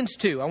 Philippians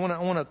 2. I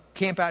want to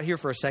camp out here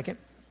for a second.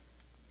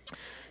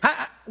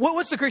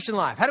 What's the Christian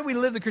life? How do we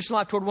live the Christian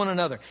life toward one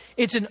another?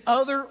 It's an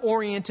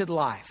other-oriented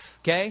life.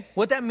 Okay?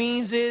 What that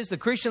means is the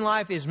Christian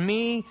life is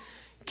me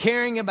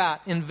caring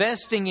about,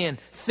 investing in,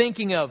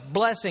 thinking of,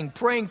 blessing,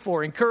 praying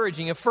for,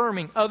 encouraging,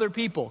 affirming other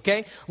people.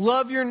 Okay?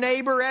 Love your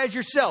neighbor as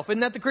yourself. Isn't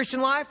that the Christian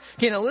life?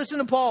 Okay, now listen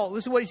to Paul.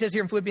 Listen to what he says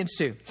here in Philippians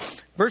 2.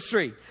 Verse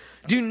 3.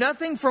 Do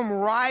nothing from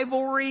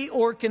rivalry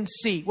or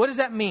conceit. What does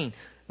that mean?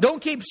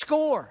 Don't keep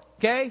score.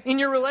 Okay? In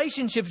your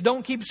relationships,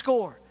 don't keep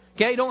score.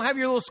 Okay? Don't have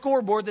your little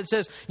scoreboard that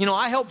says,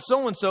 I helped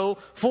so-and-so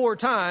 4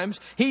 times.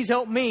 He's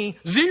helped me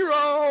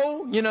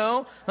 0.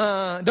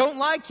 Don't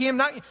like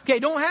him.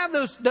 Don't have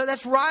those.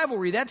 That's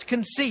rivalry. That's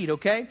conceit.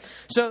 Okay?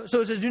 So it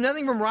says, do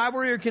nothing from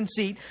rivalry or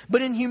conceit,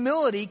 but in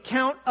humility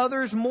count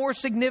others more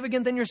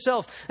significant than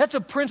yourselves. That's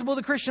a principle of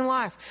the Christian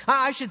life.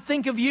 I should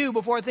think of you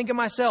before I think of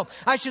myself.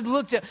 I should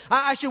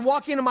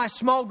walk into my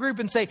small group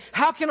and say,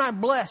 how can I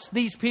bless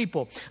these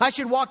people? I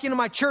should walk into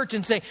my church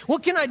and say,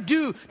 what can I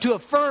do to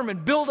affirm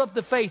and build up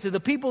the faith of the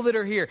people that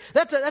are here?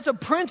 That's a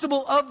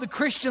principle of the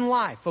Christian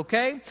life,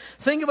 okay?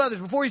 Think of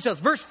others before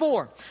yourselves. Verse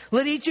 4,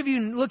 let each of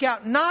you look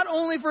out not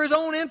only for his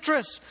own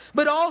interests,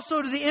 but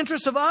also to the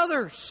interests of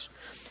others.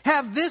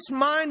 Have this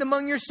mind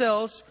among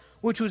yourselves,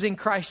 which was in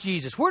Christ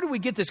Jesus. Where do we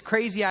get this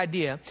crazy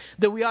idea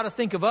that we ought to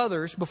think of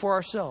others before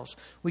ourselves?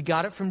 We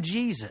got it from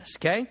Jesus,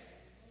 okay?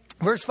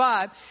 Verse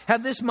 5,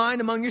 have this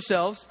mind among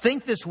yourselves,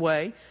 think this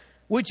way,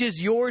 which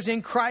is yours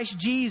in Christ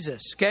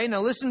Jesus. Okay,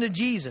 now listen to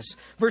Jesus.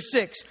 Verse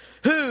 6,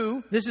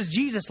 who, this is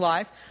Jesus'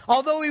 life,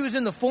 although he was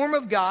in the form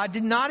of God,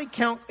 did not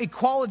account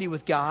equality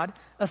with God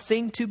a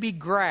thing to be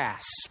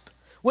grasped.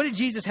 What did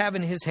Jesus have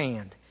in his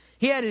hand?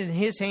 He had in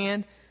his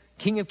hand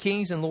King of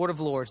Kings and Lord of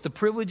Lords, the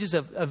privileges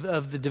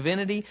of the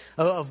divinity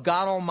of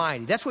God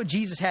Almighty. That's what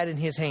Jesus had in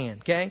his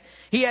hand, okay?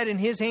 He had in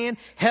his hand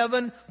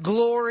heaven,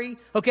 glory,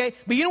 okay?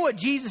 But you know what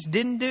Jesus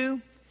didn't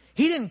do?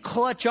 He didn't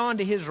clutch on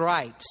to his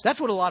rights. That's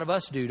what a lot of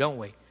us do, don't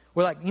we?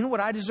 We're like, you know what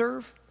I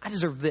deserve? I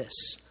deserve this.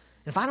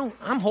 And if I don't,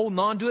 I'm holding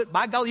on to it.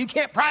 By golly, you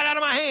can't pry it out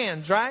of my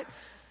hands, right?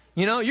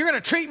 You're going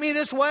to treat me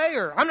this way,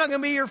 or I'm not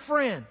going to be your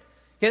friend.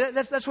 Okay,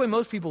 that's the way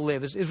most people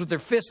live, is with their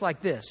fists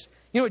like this.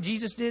 You know what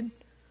Jesus did?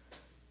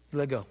 He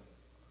let go.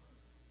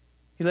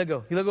 He let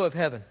go. He let go of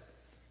heaven.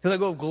 He let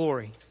go of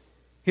glory.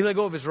 He let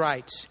go of his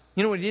rights.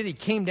 You know what he did? He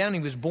came down. He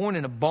was born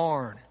in a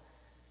barn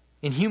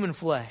in human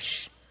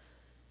flesh.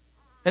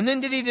 And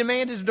then did he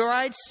demand his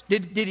rights?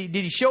 Did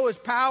he show his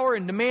power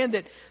and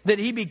demand that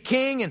he be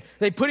king, and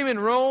they put him in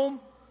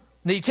Rome?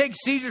 Did he take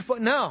Caesar's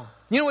place? No.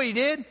 You know what he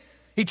did?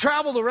 He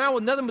traveled around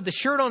with nothing but the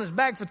shirt on his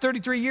back for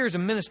 33 years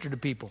and ministered to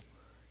people.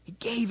 He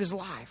gave his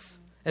life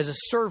as a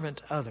servant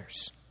to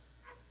others.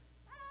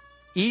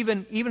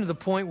 Even to the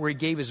point where he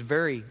gave his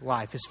very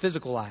life, his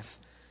physical life,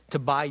 to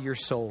buy your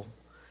soul.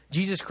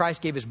 Jesus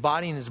Christ gave his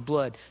body and his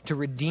blood to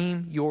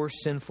redeem your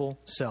sinful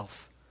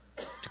self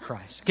to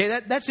Christ. Okay,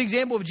 that's the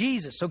example of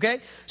Jesus,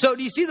 okay? So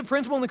do you see the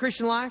principle in the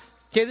Christian life?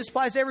 Okay, this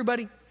applies to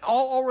everybody,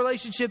 all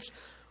relationships.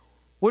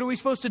 What are we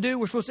supposed to do?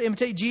 We're supposed to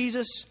imitate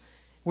Jesus.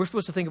 We're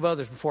supposed to think of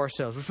others before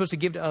ourselves. We're supposed to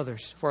give to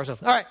others for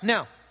ourselves. All right,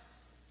 now,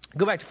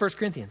 go back to 1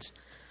 Corinthians,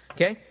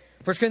 okay?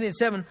 1 Corinthians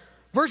 7,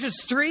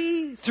 verses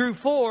 3 through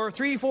 4,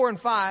 3, 4, and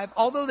 5,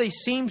 although they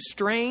seem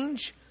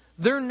strange,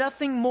 they're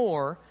nothing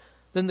more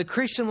than the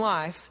Christian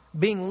life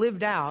being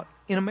lived out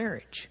in a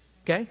marriage.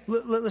 Okay,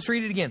 let's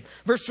read it again.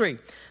 Verse 3.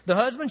 The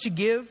husband should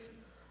give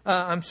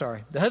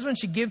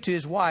to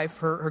his wife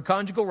her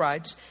conjugal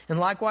rights, and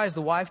likewise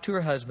the wife to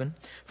her husband.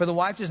 For the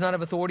wife does not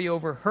have authority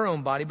over her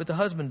own body, but the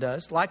husband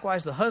does.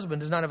 Likewise the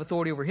husband does not have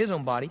authority over his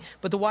own body,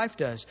 but the wife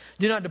does.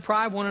 Do not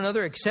deprive one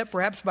another, except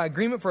perhaps by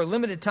agreement for a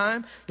limited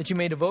time, that you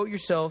may devote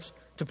yourselves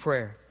to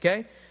prayer.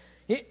 Okay?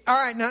 All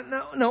right,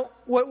 no.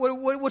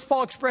 What's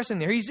Paul expressing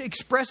there? He's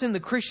expressing the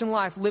Christian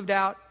life lived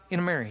out in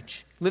a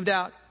marriage, lived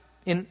out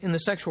in the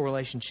sexual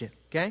relationship,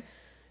 okay?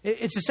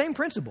 It's the same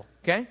principle,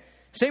 okay?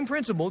 Same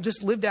principle,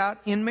 just lived out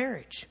in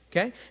marriage,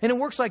 okay? And it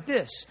works like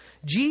this.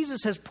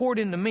 Jesus has poured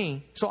into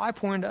me, so I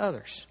pour into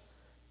others.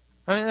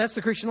 I mean, that's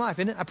the Christian life,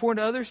 isn't it? I pour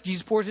into others,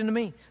 Jesus pours into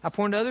me. I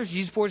pour into others,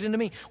 Jesus pours into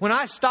me. When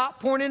I stop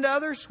pouring into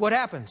others, what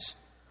happens?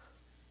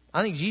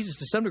 I think Jesus,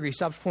 to some degree,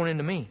 stops pouring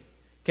into me,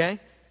 okay?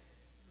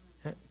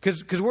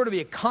 Because we're to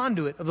be a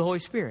conduit of the Holy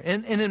Spirit.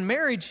 And in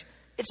marriage,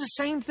 it's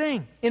the same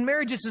thing. In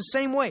marriage, it's the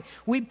same way.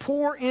 We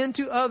pour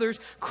into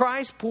others.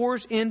 Christ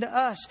pours into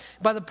us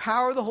by the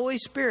power of the Holy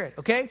Spirit.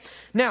 Okay?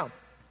 Now,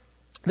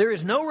 there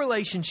is no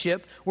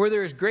relationship where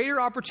there is greater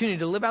opportunity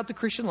to live out the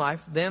Christian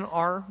life than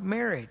our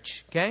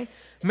marriage. Okay?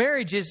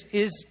 Marriage is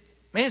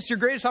it's your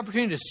greatest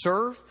opportunity to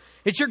serve.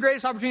 It's your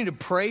greatest opportunity to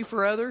pray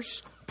for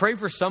others. Pray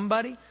for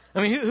somebody.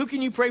 I mean, who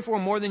can you pray for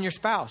more than your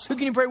spouse? Who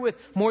can you pray with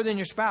more than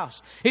your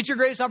spouse? It's your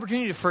greatest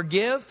opportunity to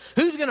forgive.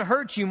 Who's going to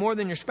hurt you more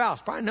than your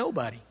spouse? Probably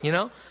nobody, you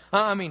know?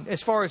 I mean,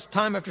 as far as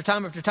time after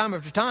time after time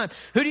after time,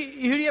 who do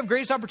you have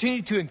greatest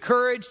opportunity to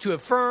encourage, to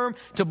affirm,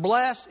 to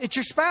bless? It's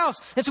your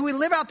spouse. And so we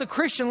live out the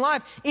Christian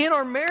life in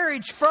our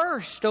marriage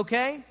first,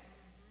 okay?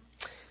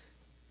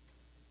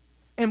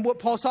 And what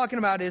Paul's talking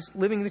about is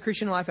living the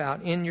Christian life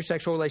out in your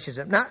sexual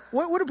relationship. Now,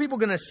 what are people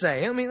going to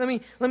say? Let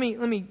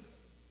me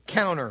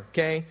counter,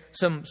 okay,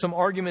 some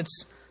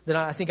arguments that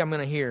I think I'm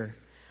going to hear.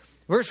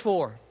 Verse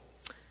 4,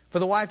 for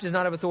the wife does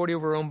not have authority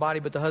over her own body,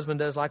 but the husband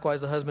does. Likewise,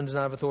 the husband does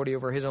not have authority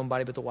over his own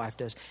body, but the wife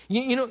does.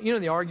 You know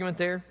the argument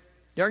there?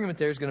 The argument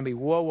there is going to be,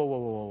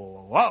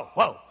 whoa.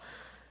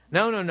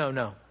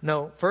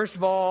 No. First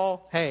of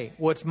all, hey,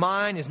 what's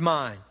mine is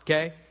mine,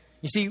 okay?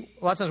 You see,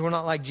 a lot of times we're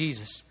not like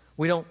Jesus.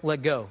 We don't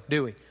let go,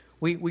 do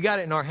we? We got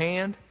it in our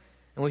hand,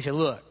 and we say,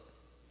 look,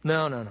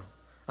 no.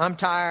 I'm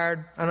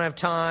tired. I don't have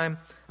time.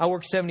 I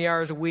work 70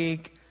 hours a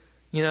week.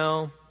 You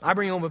know, I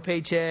bring home a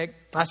paycheck.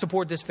 I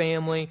support this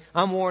family.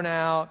 I'm worn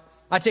out.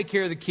 I take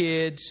care of the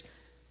kids.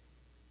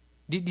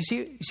 Do you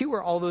see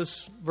where all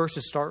those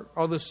verses start?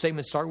 All those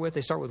statements start with?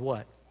 They start with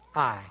what?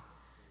 I.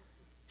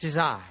 This is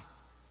I.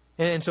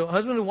 And so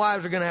husbands and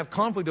wives are going to have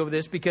conflict over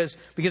this because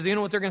you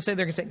know what they're going to say?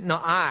 They're going to say, no,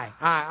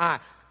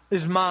 I.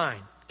 This is mine.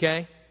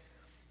 Okay?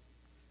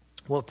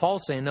 Well,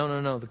 Paul's saying,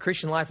 no. The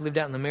Christian life lived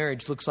out in the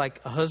marriage looks like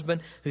a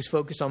husband who's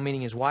focused on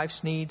meeting his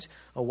wife's needs,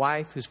 a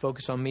wife who's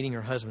focused on meeting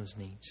her husband's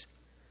needs.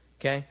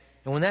 Okay?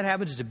 And when that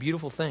happens, it's a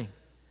beautiful thing.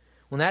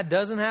 When that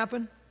doesn't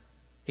happen,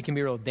 it can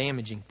be a real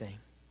damaging thing.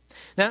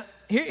 Now,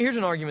 here's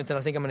an argument that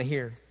I think I'm going to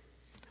hear.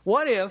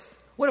 What if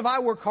I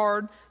work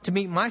hard to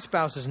meet my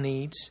spouse's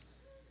needs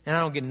and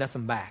I don't get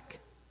nothing back?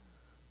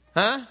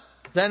 Huh?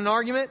 Is that an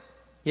argument?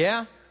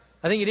 Yeah?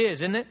 I think it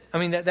is, isn't it? I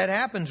mean, that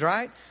happens,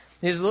 right?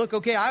 Is look,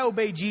 okay, I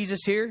obey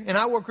Jesus here, and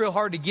I work real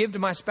hard to give to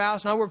my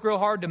spouse, and I work real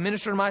hard to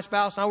minister to my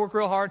spouse, and I work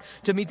real hard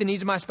to meet the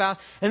needs of my spouse.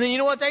 And then you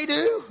know what they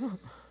do?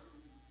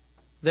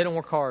 They don't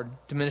work hard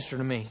to minister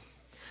to me.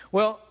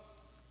 Well,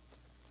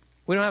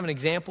 we don't have an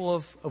example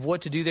of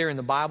what to do there in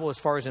the Bible as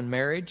far as in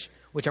marriage,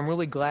 which I'm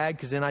really glad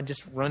because then I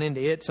just run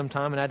into it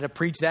sometime and I had to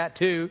preach that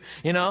too,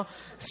 you know.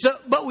 So,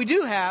 but we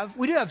do have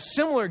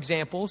similar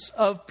examples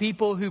of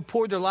people who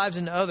poured their lives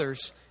into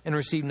others and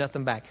received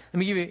nothing back. Let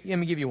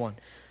me give you one.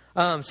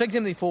 2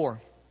 Timothy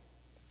 4.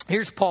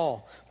 Here's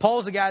Paul.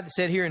 Paul's the guy that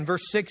said here in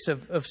verse 6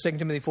 of 2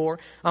 Timothy 4,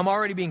 I'm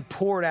already being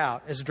poured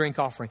out as a drink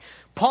offering.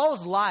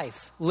 Paul's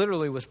life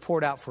literally was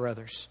poured out for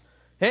others.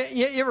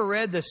 You ever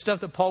read the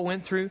stuff that Paul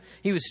went through?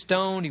 He was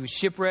stoned, he was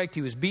shipwrecked,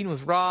 he was beaten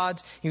with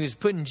rods, he was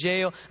put in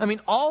jail. I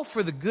mean, all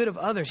for the good of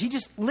others. He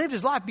just lived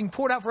his life being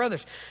poured out for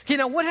others. Okay,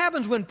 now what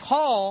happens when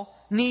Paul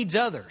needs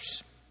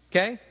others?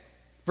 Okay,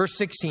 verse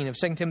 16 of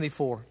 2 Timothy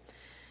 4.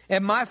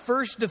 At my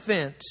first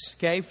defense,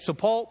 okay, so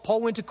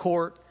Paul went to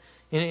court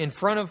in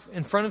front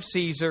of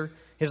Caesar.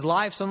 His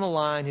life's on the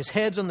line. His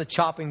head's on the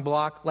chopping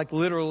block, like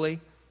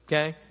literally,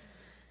 okay?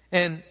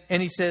 And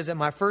he says, at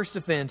my first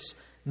defense,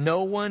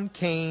 no one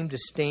came to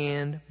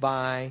stand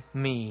by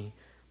me,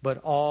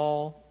 but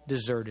all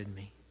deserted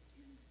me.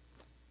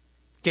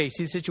 Okay,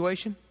 see the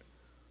situation?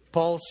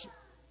 Paul's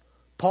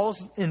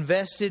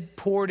invested,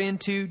 poured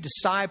into,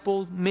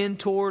 discipled,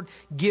 mentored,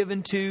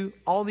 given to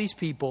all these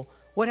people.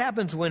 What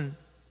happens when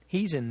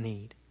he's in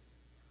need?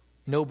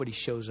 Nobody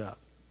shows up.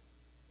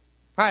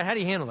 All right, how do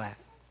you handle that?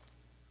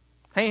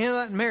 How do you handle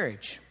that in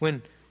marriage?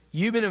 When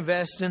you've been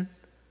investing,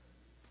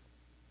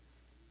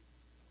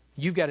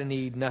 you've got a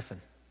need,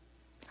 nothing.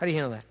 How do you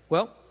handle that?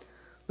 Well,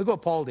 look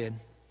what Paul did.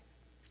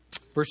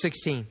 Verse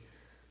 16.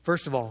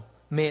 First of all,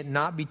 may it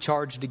not be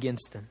charged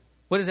against them.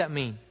 What does that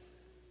mean?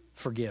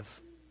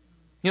 Forgive.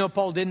 You know what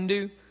Paul didn't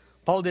do?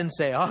 Paul didn't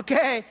say,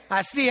 okay,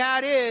 I see how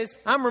it is.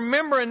 I'm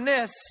remembering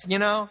this, you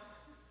know.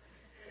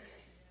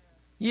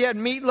 You had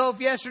meatloaf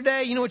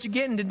yesterday. You know what you're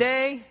getting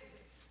today?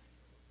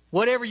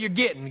 Whatever you're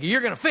getting,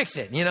 you're going to fix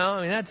it. You know,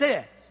 I mean, that's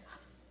it.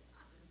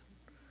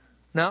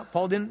 No,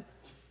 Paul didn't.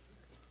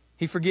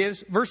 He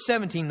forgives. Verse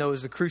 17, though,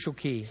 is the crucial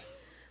key.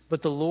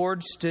 But the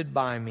Lord stood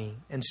by me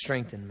and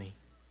strengthened me.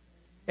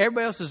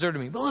 Everybody else deserted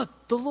me. But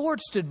look, the Lord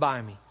stood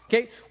by me.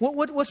 Okay,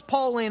 what's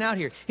Paul laying out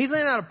here? He's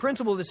laying out a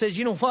principle that says,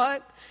 you know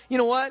what? You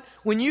know what?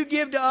 When you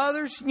give to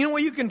others, you know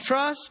what you can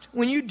trust?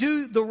 When you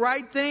do the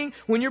right thing,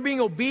 when you're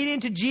being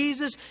obedient to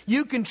Jesus,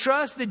 you can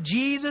trust that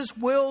Jesus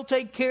will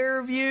take care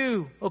of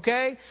you.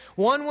 Okay?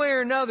 One way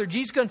or another,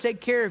 Jesus is going to take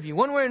care of you.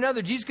 One way or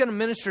another, Jesus is going to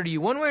minister to you.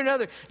 One way or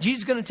another, Jesus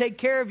is going to take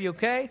care of you.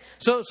 Okay?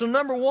 So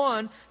number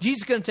one,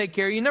 Jesus is going to take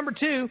care of you. Number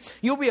two,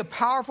 you'll be a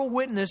powerful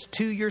witness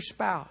to your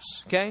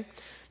spouse. Okay?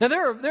 Now,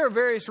 there are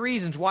various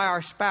reasons why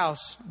our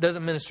spouse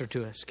doesn't minister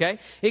to us, okay?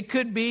 It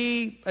could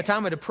be a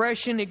time of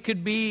depression. It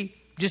could be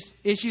just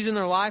issues in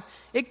their life.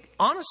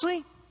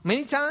 Honestly,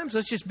 many times,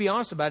 let's just be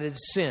honest about it,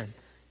 it's sin.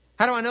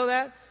 How do I know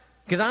that?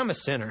 Because I'm a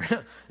sinner.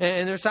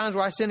 And there's times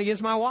where I sin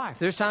against my wife.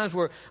 There's times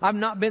where I've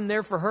not been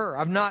there for her.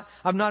 I've not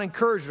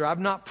encouraged her. I've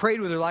not prayed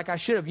with her like I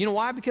should have. You know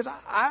why? Because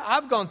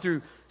I've gone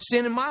through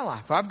sin in my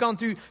life. I've gone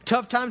through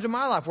tough times in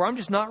my life where I'm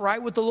just not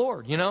right with the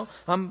Lord. You know,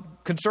 I'm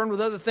concerned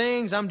with other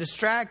things. I'm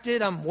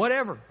distracted. I'm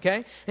whatever.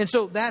 Okay. And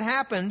so that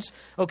happens.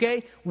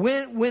 Okay.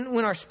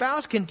 When our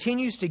spouse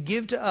continues to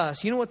give to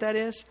us, you know what that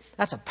is?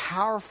 That's a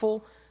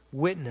powerful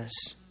witness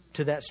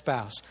to that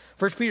spouse.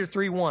 1 Peter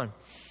 3:1.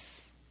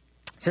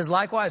 It says,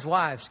 likewise,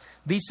 wives,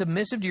 be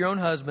submissive to your own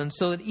husbands,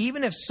 so that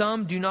even if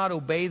some do not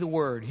obey the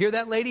word. Hear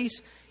that, ladies?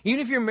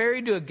 Even if you're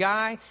married to a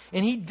guy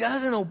and he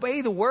doesn't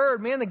obey the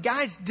word, man, the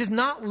guy does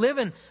not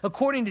living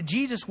according to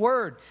Jesus'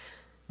 word.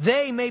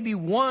 They may be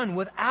won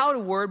without a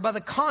word by the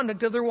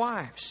conduct of their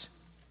wives.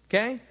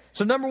 Okay?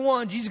 So number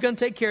one, Jesus is going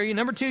to take care of you.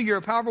 Number two, you're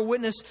a powerful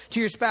witness to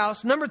your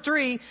spouse. Number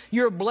three,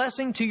 you're a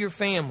blessing to your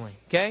family.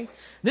 Okay?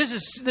 This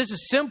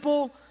is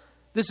simple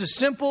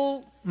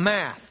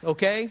math.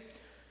 Okay?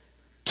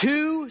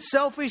 Two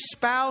selfish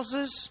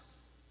spouses,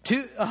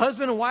 a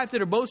husband and wife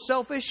that are both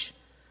selfish,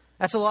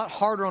 that's a lot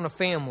harder on a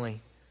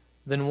family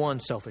than one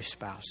selfish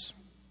spouse.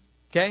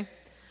 Okay?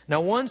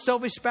 Now, one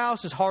selfish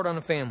spouse is hard on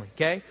a family.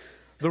 Okay?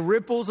 The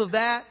ripples of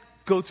that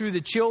go through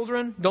the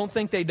children. Don't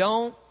think they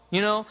don't.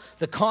 You know,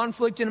 the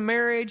conflict in a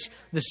marriage,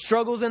 the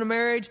struggles in a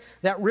marriage,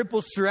 that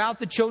ripples throughout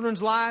the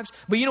children's lives.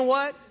 But you know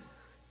what?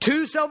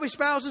 Two selfish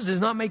spouses does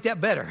not make that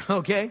better,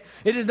 okay?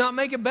 It does not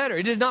make it better.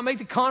 It does not make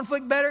the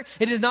conflict better.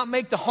 It does not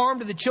make the harm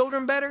to the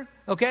children better,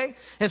 okay?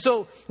 And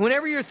so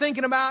whenever you're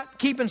thinking about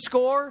keeping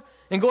score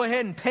and go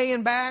ahead and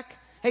paying back,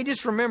 hey,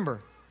 just remember,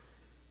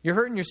 you're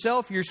hurting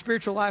yourself, your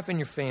spiritual life, and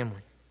your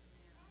family.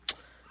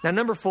 Now,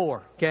 number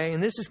 4, okay?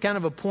 And this is kind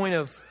of a point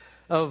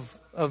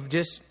of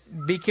just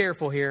be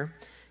careful here,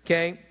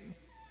 okay?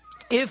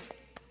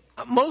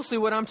 Mostly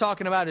what I'm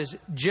talking about is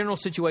general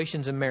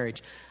situations in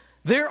marriage.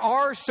 There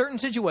are certain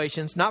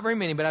situations, not very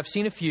many, but I've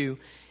seen a few,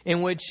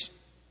 in which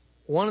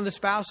one of the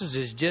spouses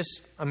is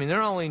just, they're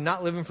not only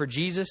not living for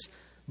Jesus,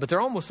 but they're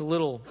almost a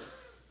little,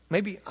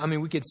 we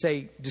could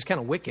say just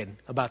kind of wicked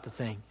about the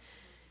thing.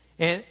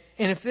 And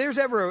if there's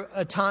ever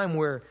a time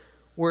where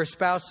a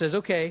spouse says,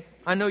 okay,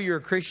 I know you're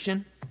a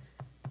Christian,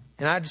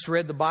 and I just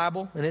read the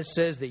Bible, and it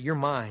says that you're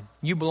mine.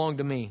 You belong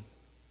to me,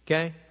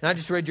 okay? And I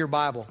just read your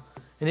Bible,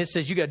 and it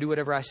says you got to do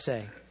whatever I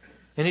say.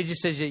 And it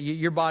just says that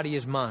your body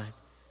is mine.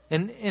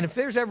 And if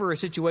there's ever a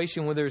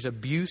situation where there's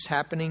abuse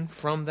happening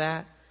from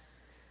that,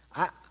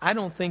 I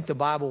don't think the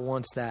Bible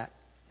wants that.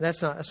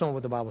 That's not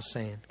what the Bible's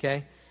saying,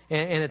 okay?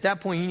 And at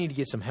that point, you need to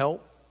get some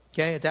help,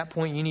 okay? At that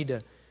point, you need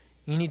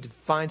to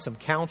find some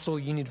counsel.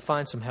 You need to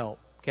find some help,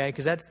 okay?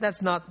 Because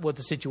that's not what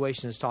the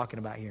situation is talking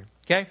about here,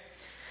 okay?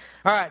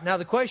 All right, now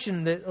the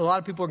question that a lot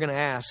of people are going to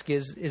ask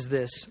is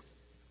this.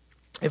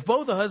 If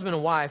both a husband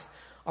and wife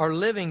are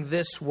living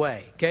this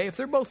way, okay? If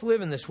they're both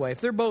living this way,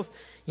 if they're both,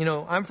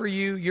 I'm for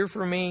you, you're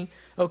for me,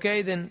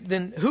 okay,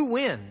 then who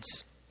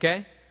wins,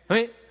 okay?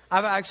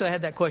 I've actually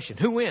had that question.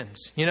 Who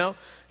wins,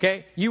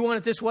 Okay, you want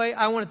it this way,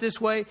 I want it this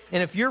way,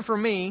 and if you're for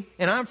me,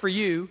 and I'm for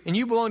you, and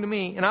you belong to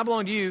me, and I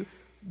belong to you,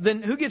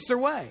 then who gets their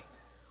way?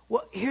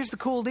 Well, here's the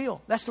cool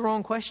deal. That's the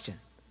wrong question.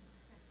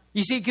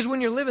 You see, because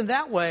when you're living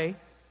that way,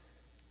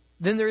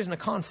 then there isn't a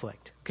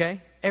conflict,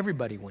 okay?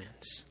 Everybody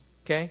wins,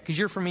 okay? Because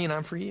you're for me and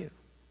I'm for you.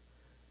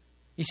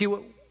 You see,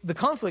 what the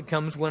conflict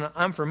comes when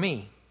I'm for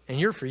me and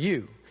you're for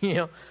you.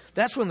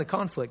 That's when the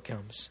conflict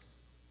comes.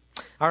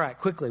 All right,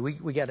 quickly,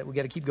 we got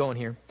to keep going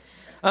here.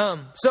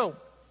 So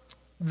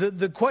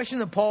the question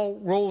that Paul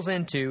rolls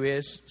into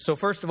is, so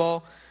first of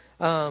all,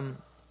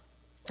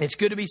 it's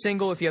good to be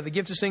single if you have the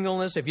gift of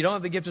singleness. If you don't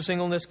have the gift of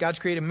singleness, God's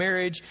created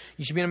marriage.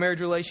 You should be in a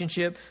marriage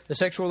relationship. The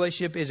sexual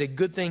relationship is a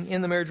good thing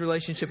in the marriage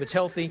relationship. It's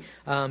healthy.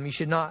 You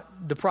should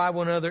not deprive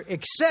one another,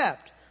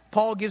 except,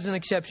 Paul gives an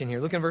exception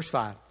here. Look in verse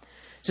 5.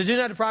 It says, do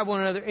not deprive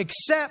one another,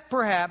 except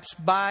perhaps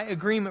by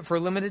agreement for a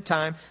limited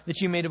time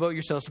that you may devote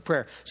yourselves to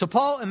prayer. So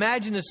Paul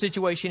imagined a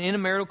situation in a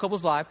marital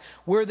couple's life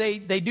where they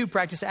do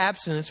practice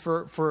abstinence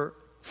for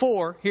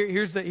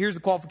here's the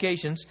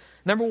qualifications.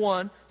 Number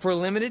 1, for a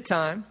limited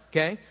time,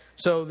 okay?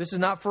 So this is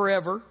not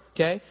forever,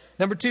 okay?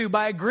 Number 2,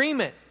 by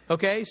agreement,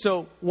 Okay,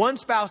 so one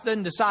spouse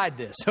doesn't decide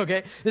this,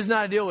 okay? This is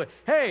not a deal with,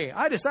 hey,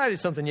 I decided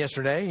something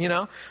yesterday, you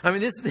know? I mean,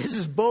 this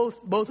is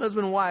both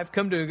husband and wife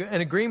come to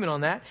an agreement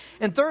on that.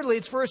 And thirdly,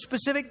 it's for a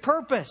specific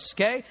purpose,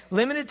 okay?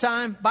 Limited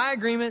time, by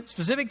agreement,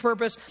 specific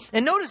purpose.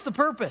 And notice the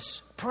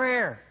purpose,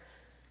 prayer,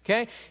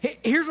 okay?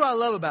 Here's what I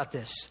love about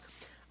this.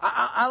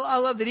 I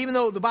love that even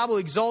though the Bible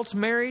exalts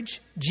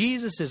marriage,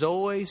 Jesus is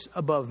always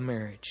above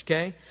marriage,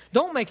 okay?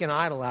 Don't make an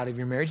idol out of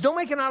your marriage. Don't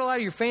make an idol out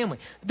of your family.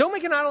 Don't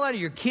make an idol out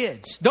of your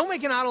kids. Don't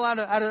make an idol out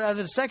of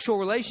the sexual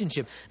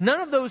relationship.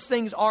 None of those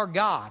things are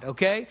God,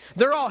 okay?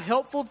 They're all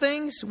helpful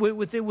things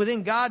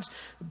within God's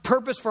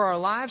purpose for our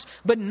lives,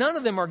 but none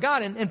of them are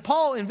God. And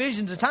Paul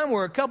envisions a time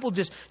where a couple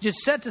just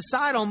sets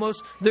aside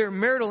almost their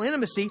marital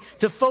intimacy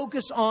to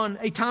focus on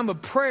a time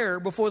of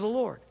prayer before the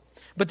Lord.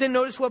 But then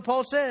notice what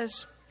Paul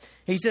says.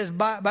 He says,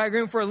 by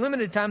agreement for a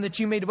limited time that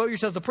you may devote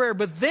yourselves to prayer,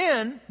 but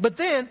then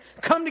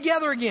come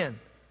together again.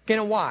 Okay,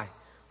 now why?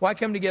 Why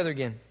come together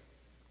again?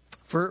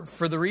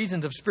 For the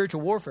reasons of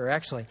spiritual warfare,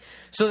 actually.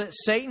 So that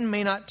Satan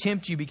may not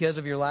tempt you because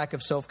of your lack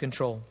of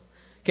self-control.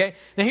 Okay,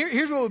 now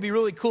here's what would be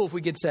really cool if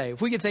we could say.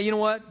 If we could say, you know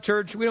what,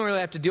 church, we don't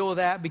really have to deal with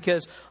that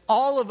because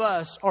all of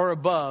us are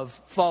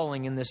above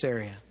falling in this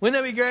area.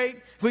 Wouldn't that be great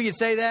if we could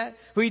say that?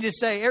 If we could just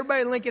say,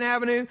 everybody in Lincoln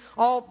Avenue,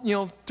 all,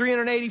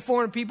 380,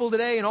 400 people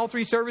today in all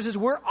three services,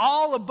 we're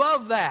all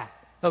above that,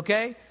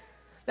 okay?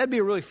 That'd be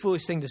a really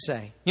foolish thing to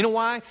say. You know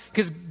why?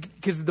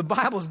 Because the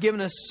Bible's given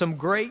us some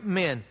great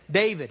men.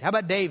 David, how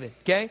about David,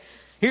 okay?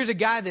 Here's a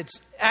guy that's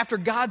after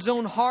God's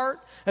own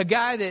heart, a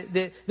guy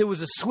that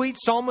was a sweet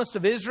psalmist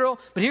of Israel.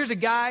 But here's a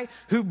guy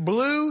who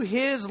blew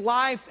his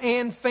life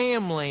and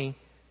family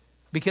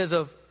because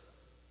of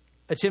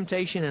a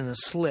temptation and a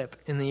slip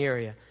in the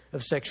area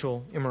of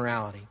sexual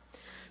immorality.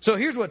 So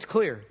here's what's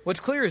clear. What's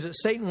clear is that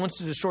Satan wants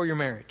to destroy your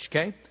marriage,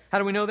 okay? How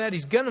do we know that?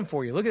 He's gunning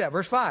for you. Look at that,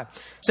 verse 5.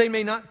 Satan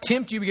may not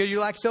tempt you because you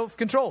lack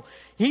self-control.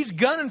 He's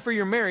gunning for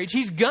your marriage.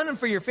 He's gunning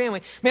for your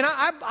family. Man,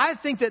 I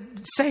think that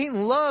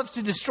Satan loves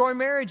to destroy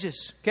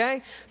marriages,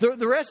 okay?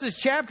 The rest of this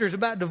chapter is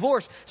about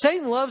divorce.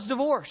 Satan loves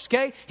divorce,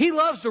 okay? He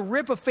loves to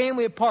rip a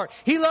family apart.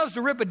 He loves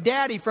to rip a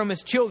daddy from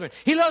his children.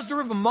 He loves to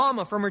rip a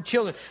mama from her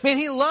children. Man,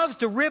 he loves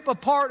to rip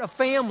apart a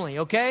family,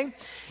 okay?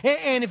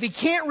 And if he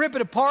can't rip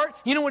it apart,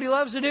 you know what he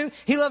loves to do?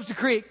 He loves to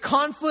create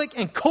conflict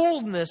and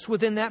coldness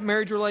within that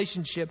marriage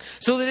relationship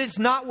so that it's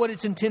not what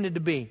it's intended to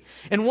be.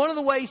 And one of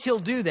the ways he'll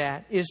do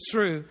that is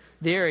through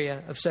the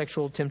area of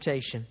sexual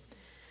temptation.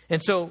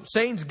 And so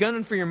Satan's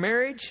gunning for your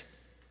marriage.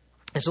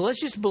 And so let's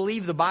just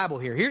believe the Bible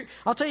here. Here,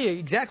 I'll tell you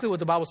exactly what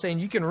the Bible's saying.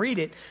 You can read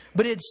it.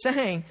 But it's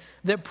saying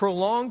that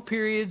prolonged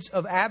periods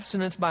of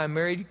abstinence by a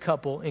married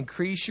couple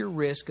increase your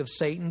risk of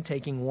Satan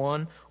taking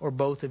one or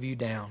both of you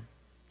down.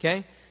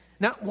 Okay?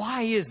 Now,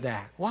 why is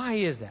that? Why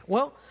is that?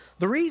 Well,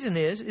 the reason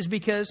is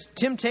because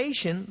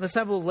temptation, let's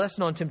have a little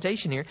lesson on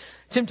temptation here.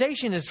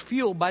 Temptation is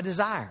fueled by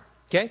desire.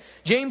 Okay?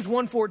 James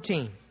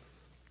 1:14.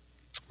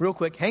 Real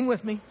quick, hang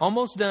with me.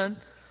 Almost done.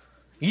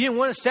 You didn't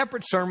want a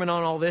separate sermon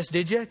on all this,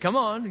 did you? Come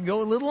on,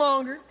 go a little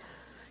longer.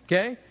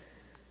 Okay?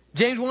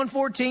 James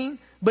 1:14.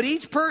 But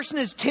each person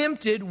is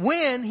tempted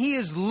when he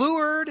is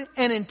lured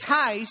and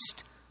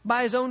enticed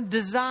by his own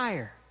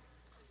desire.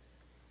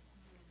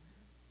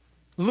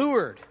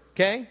 Lured,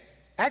 okay?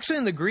 Actually,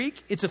 in the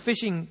Greek, it's a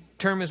fishing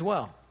term as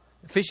well.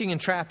 Fishing and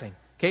trapping.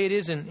 Okay, it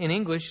is in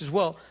English as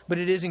well, but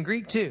it is in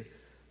Greek too.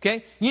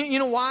 Okay, you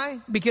know why?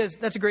 Because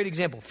that's a great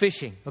example.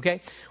 Fishing,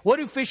 okay? What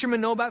do fishermen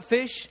know about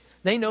fish?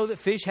 They know that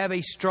fish have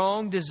a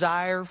strong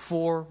desire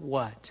for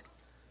what?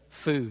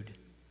 Food,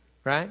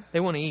 right?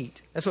 They want to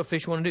eat. That's what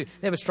fish want to do.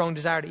 They have a strong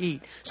desire to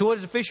eat. So what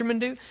does a fisherman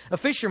do? A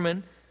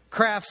fisherman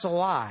crafts a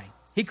lie.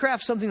 He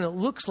crafts something that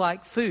looks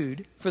like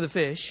food for the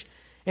fish,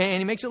 and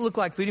he makes it look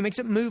like food. He makes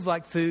it move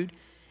like food,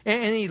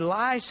 and he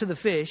lies to the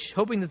fish,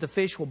 hoping that the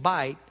fish will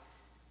bite.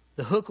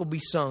 The hook will be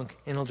sunk,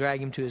 and he'll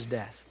drag him to his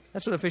death.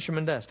 That's what a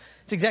fisherman does.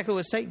 It's exactly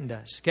what Satan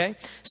does, okay?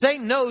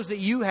 Satan knows that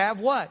you have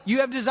what?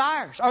 You have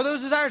desires. Are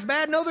those desires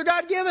bad? No, they're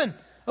God-given,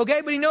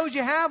 okay? But he knows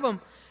you have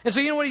them. And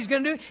so you know what he's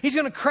going to do? He's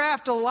going to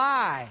craft a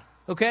lie,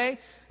 okay?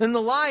 And the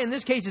lie in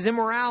this case is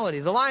immorality.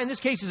 The lie in this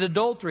case is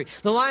adultery.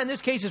 The lie in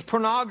this case is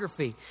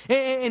pornography.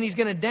 And he's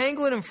going to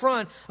dangle it in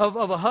front of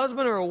a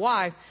husband or a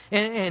wife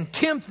and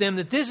tempt them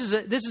that this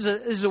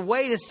is a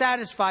way to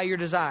satisfy your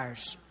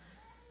desires.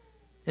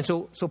 And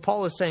so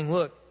Paul is saying,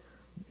 look,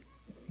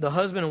 the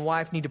husband and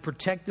wife need to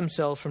protect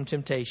themselves from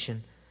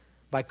temptation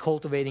by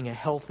cultivating a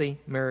healthy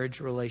marriage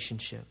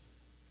relationship.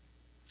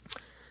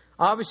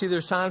 Obviously,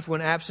 there's times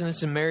when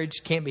abstinence in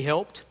marriage can't be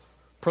helped.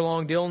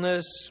 Prolonged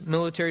illness,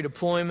 military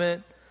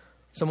deployment,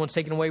 someone's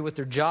taken away with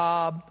their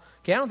job.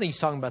 Okay, I don't think he's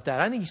talking about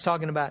that. I think he's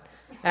talking about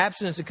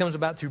abstinence that comes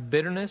about through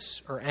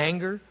bitterness or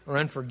anger or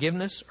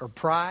unforgiveness or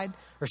pride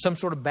or some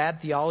sort of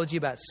bad theology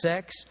about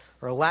sex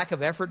or a lack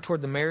of effort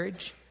toward the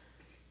marriage.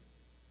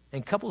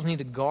 And couples need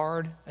to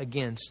guard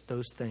against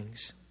those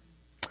things.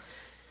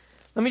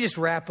 Let me just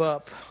wrap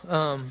up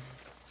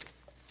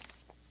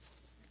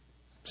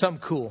something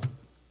cool.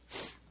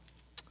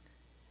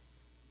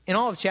 In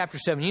all of chapter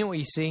 7, you know what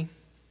you see?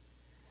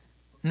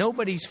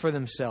 Nobody's for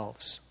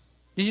themselves.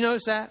 Did you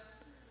notice that?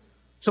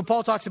 So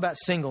Paul talks about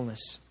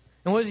singleness.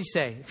 And what does he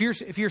say? If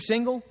you're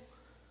single,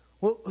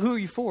 well, who are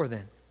you for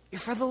then? You're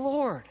for the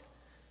Lord.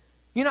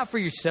 You're not for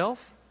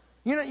yourself.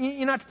 You're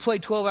not to play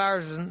 12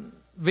 hours in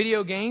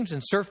video games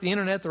and surf the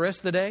internet the rest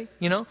of the day.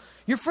 You know,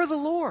 you're for the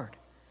Lord.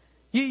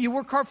 You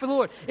work hard for the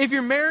Lord. If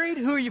you're married,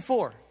 who are you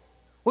for?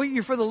 Well,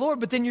 you're for the Lord,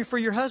 but then you're for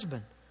your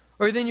husband.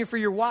 Or then you're for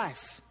your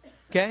wife.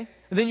 Okay?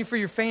 And then you're for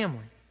your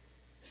family.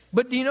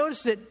 But do you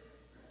notice that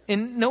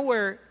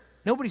nowhere,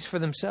 nobody's for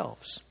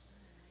themselves?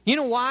 You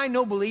know why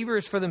no believer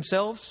is for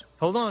themselves?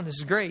 Hold on, this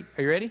is great.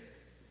 Are you ready?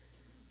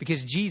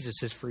 Because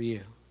Jesus is for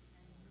you.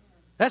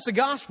 That's the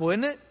gospel,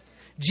 isn't it?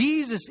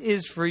 Jesus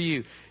is for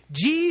you.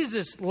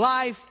 Jesus'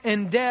 life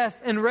and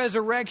death and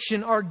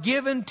resurrection are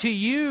given to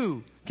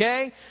you.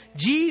 Okay?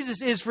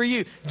 Jesus is for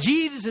you.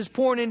 Jesus is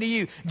pouring into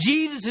you.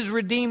 Jesus is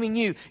redeeming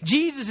you.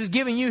 Jesus is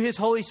giving you His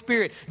Holy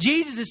Spirit.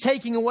 Jesus is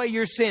taking away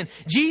your sin.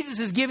 Jesus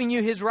is giving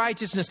you His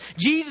righteousness.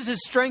 Jesus is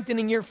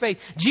strengthening your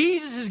faith.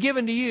 Jesus is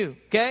given to you.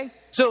 Okay?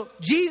 So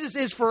Jesus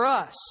is for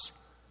us.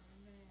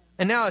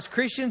 And now as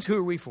Christians, who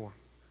are we for?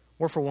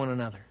 We're for one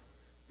another.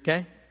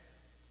 Okay?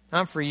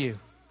 I'm for you.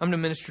 I'm to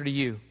minister to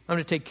you. I'm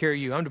to take care of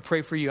you. I'm to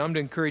pray for you. I'm to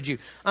encourage you.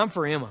 I'm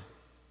for Emma.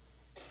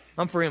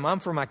 I'm for Emma. I'm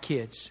for my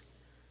kids.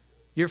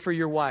 You're for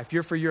your wife.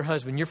 You're for your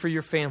husband. You're for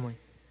your family.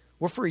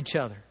 We're for each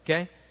other.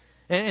 Okay?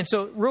 And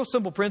so, real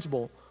simple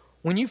principle.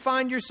 When you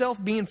find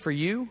yourself being for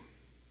you,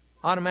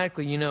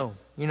 automatically you know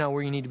you're not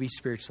where you need to be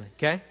spiritually.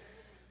 Okay?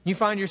 You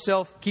find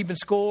yourself keeping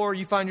score.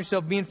 You find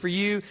yourself being for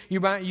you. You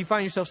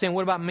find yourself saying,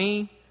 what about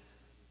me?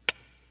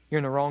 You're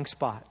in the wrong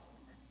spot.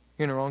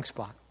 You're in the wrong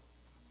spot.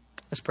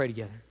 Let's pray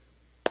together.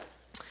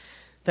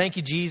 Thank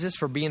you, Jesus,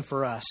 for being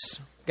for us.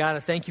 God,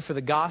 I thank you for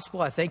the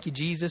gospel. I thank you,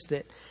 Jesus,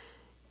 that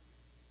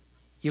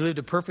you lived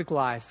a perfect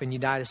life and you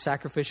died a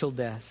sacrificial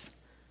death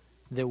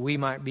that we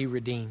might be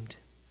redeemed.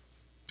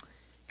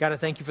 God, I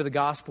thank you for the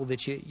gospel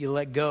that you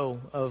let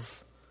go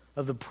of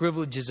the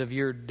privileges of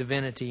your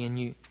divinity and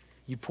you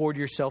poured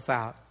yourself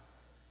out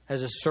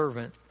as a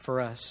servant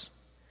for us.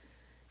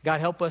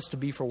 God, help us to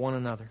be for one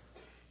another.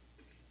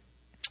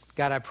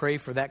 God, I pray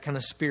for that kind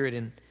of spirit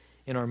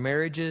in our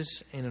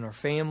marriages and in our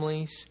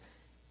families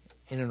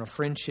and in our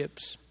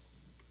friendships.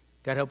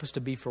 God, help us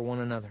to be for one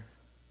another.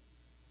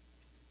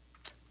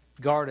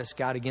 Guard us,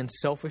 God, against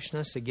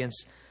selfishness,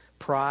 against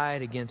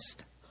pride,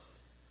 against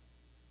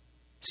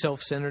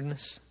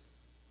self-centeredness.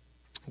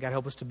 God,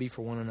 help us to be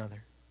for one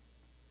another.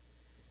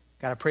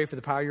 God, I pray for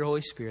the power of your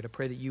Holy Spirit. I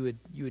pray that you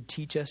would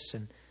teach us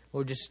and,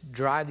 Lord, just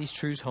drive these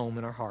truths home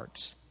in our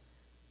hearts.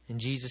 In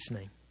Jesus'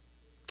 name.